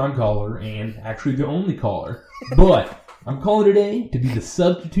 first-time caller, and actually the only caller. But I'm calling today to be the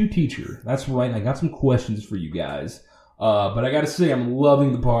substitute teacher. That's right, I got some questions for you guys. But I gotta say, I'm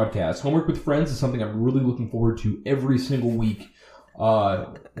loving the podcast. Homework with Friends is something I'm really looking forward to every single week.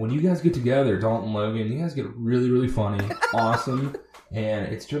 When you guys get together, Dalton, Logan, you guys get really, really funny, awesome, and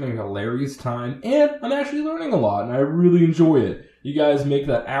it's turning a hilarious time, and I'm actually learning a lot, and I really enjoy it. You guys make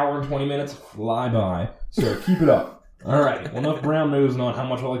that hour and 20 minutes fly by, so keep it up. All right, well, enough brown nosing on how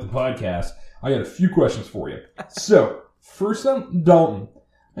much I like the podcast. I got a few questions for you. So, first up, Dalton,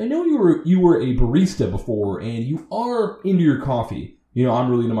 I know you were a barista before, and you are into your coffee. You know, I'm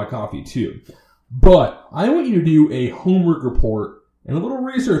really into my coffee, too. But I want you to do a homework report and a little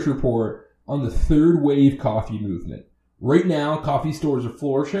research report on the third wave coffee movement. Right now, coffee stores are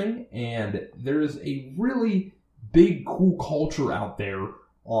flourishing, and there's a really big, cool culture out there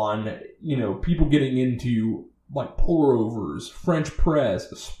on, people getting into, like, pour-overs, French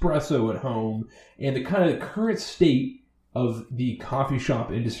press, espresso at home, and the kind of current state of the coffee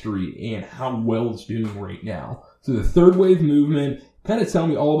shop industry and how well it's doing right now. So the third wave movement, kind of tell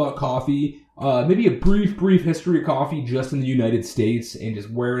me all about coffee. Maybe a brief history of coffee just in the United States and just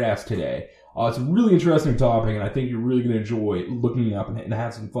where it is today. It's a really interesting topic, and I think you're really going to enjoy looking up and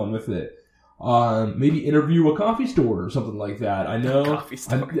have some fun with it. Maybe interview a coffee store or something like that. I know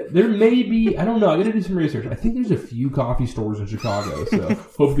there may be, I don't know, I got to do some research. I think there's a few coffee stores in Chicago, so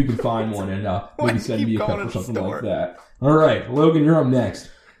hopefully you can find one and maybe send me a cup or something like that. All right, Logan, you're up next.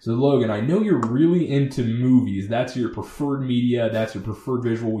 So, Logan, I know you're really into movies. That's your preferred media. That's your preferred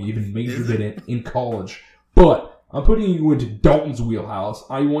visual. You even majored in it in college. But I'm putting you into Dalton's wheelhouse.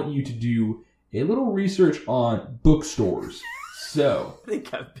 I want you to do a little research on bookstores. So,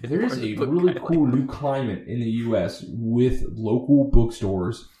 there's a really cool new climate in the U.S. with local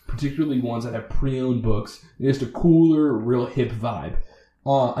bookstores, particularly ones that have pre-owned books. It's just a cooler, real hip vibe.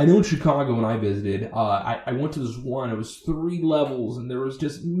 I know in Chicago when I visited, I went to this one, it was 3 levels, and there was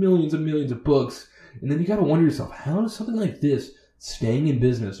just millions and millions of books. And then you gotta wonder yourself, how does something like this staying in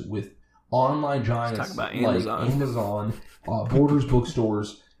business with online giants like Amazon, Borders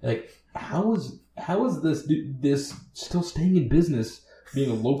bookstores, like, how is this still staying in business, being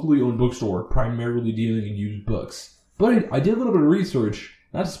a locally owned bookstore, primarily dealing in used books? But I did a little bit of research.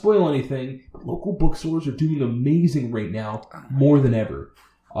 Not to spoil anything, but local bookstores are doing amazing right now, more than ever.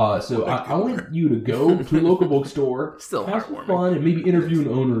 So I want you to go to a local bookstore, have some fun, and maybe interview an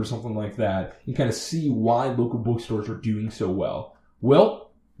owner or something like that, and kind of see why local bookstores are doing so well.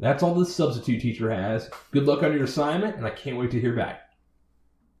 Well, that's all this substitute teacher has. Good luck on your assignment, and I can't wait to hear back.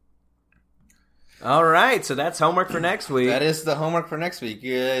 All right, so that's homework for next week. That is the homework for next week.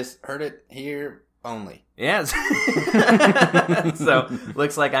 You guys heard it here only. Yes. So,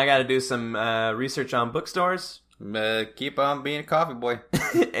 looks like I got to do some research on bookstores. Keep on being a coffee boy.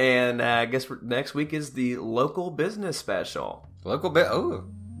 And I guess next week is the local business special. Oh,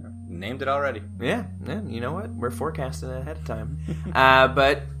 named it already. Yeah, you know what? We're forecasting it ahead of time.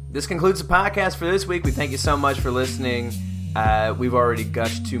 But this concludes the podcast for this week. We thank you so much for listening. We've already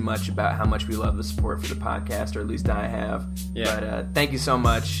gushed too much about how much we love the support for the podcast, or at least I have. Yeah. But thank you so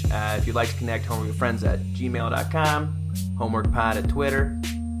much. If you'd like to connect, homeworkwithfriends@gmail.com, homeworkpod at Twitter,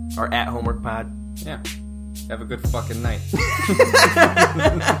 or @homeworkpod. Yeah. Have a good fucking night.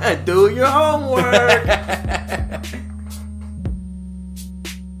 Do your homework.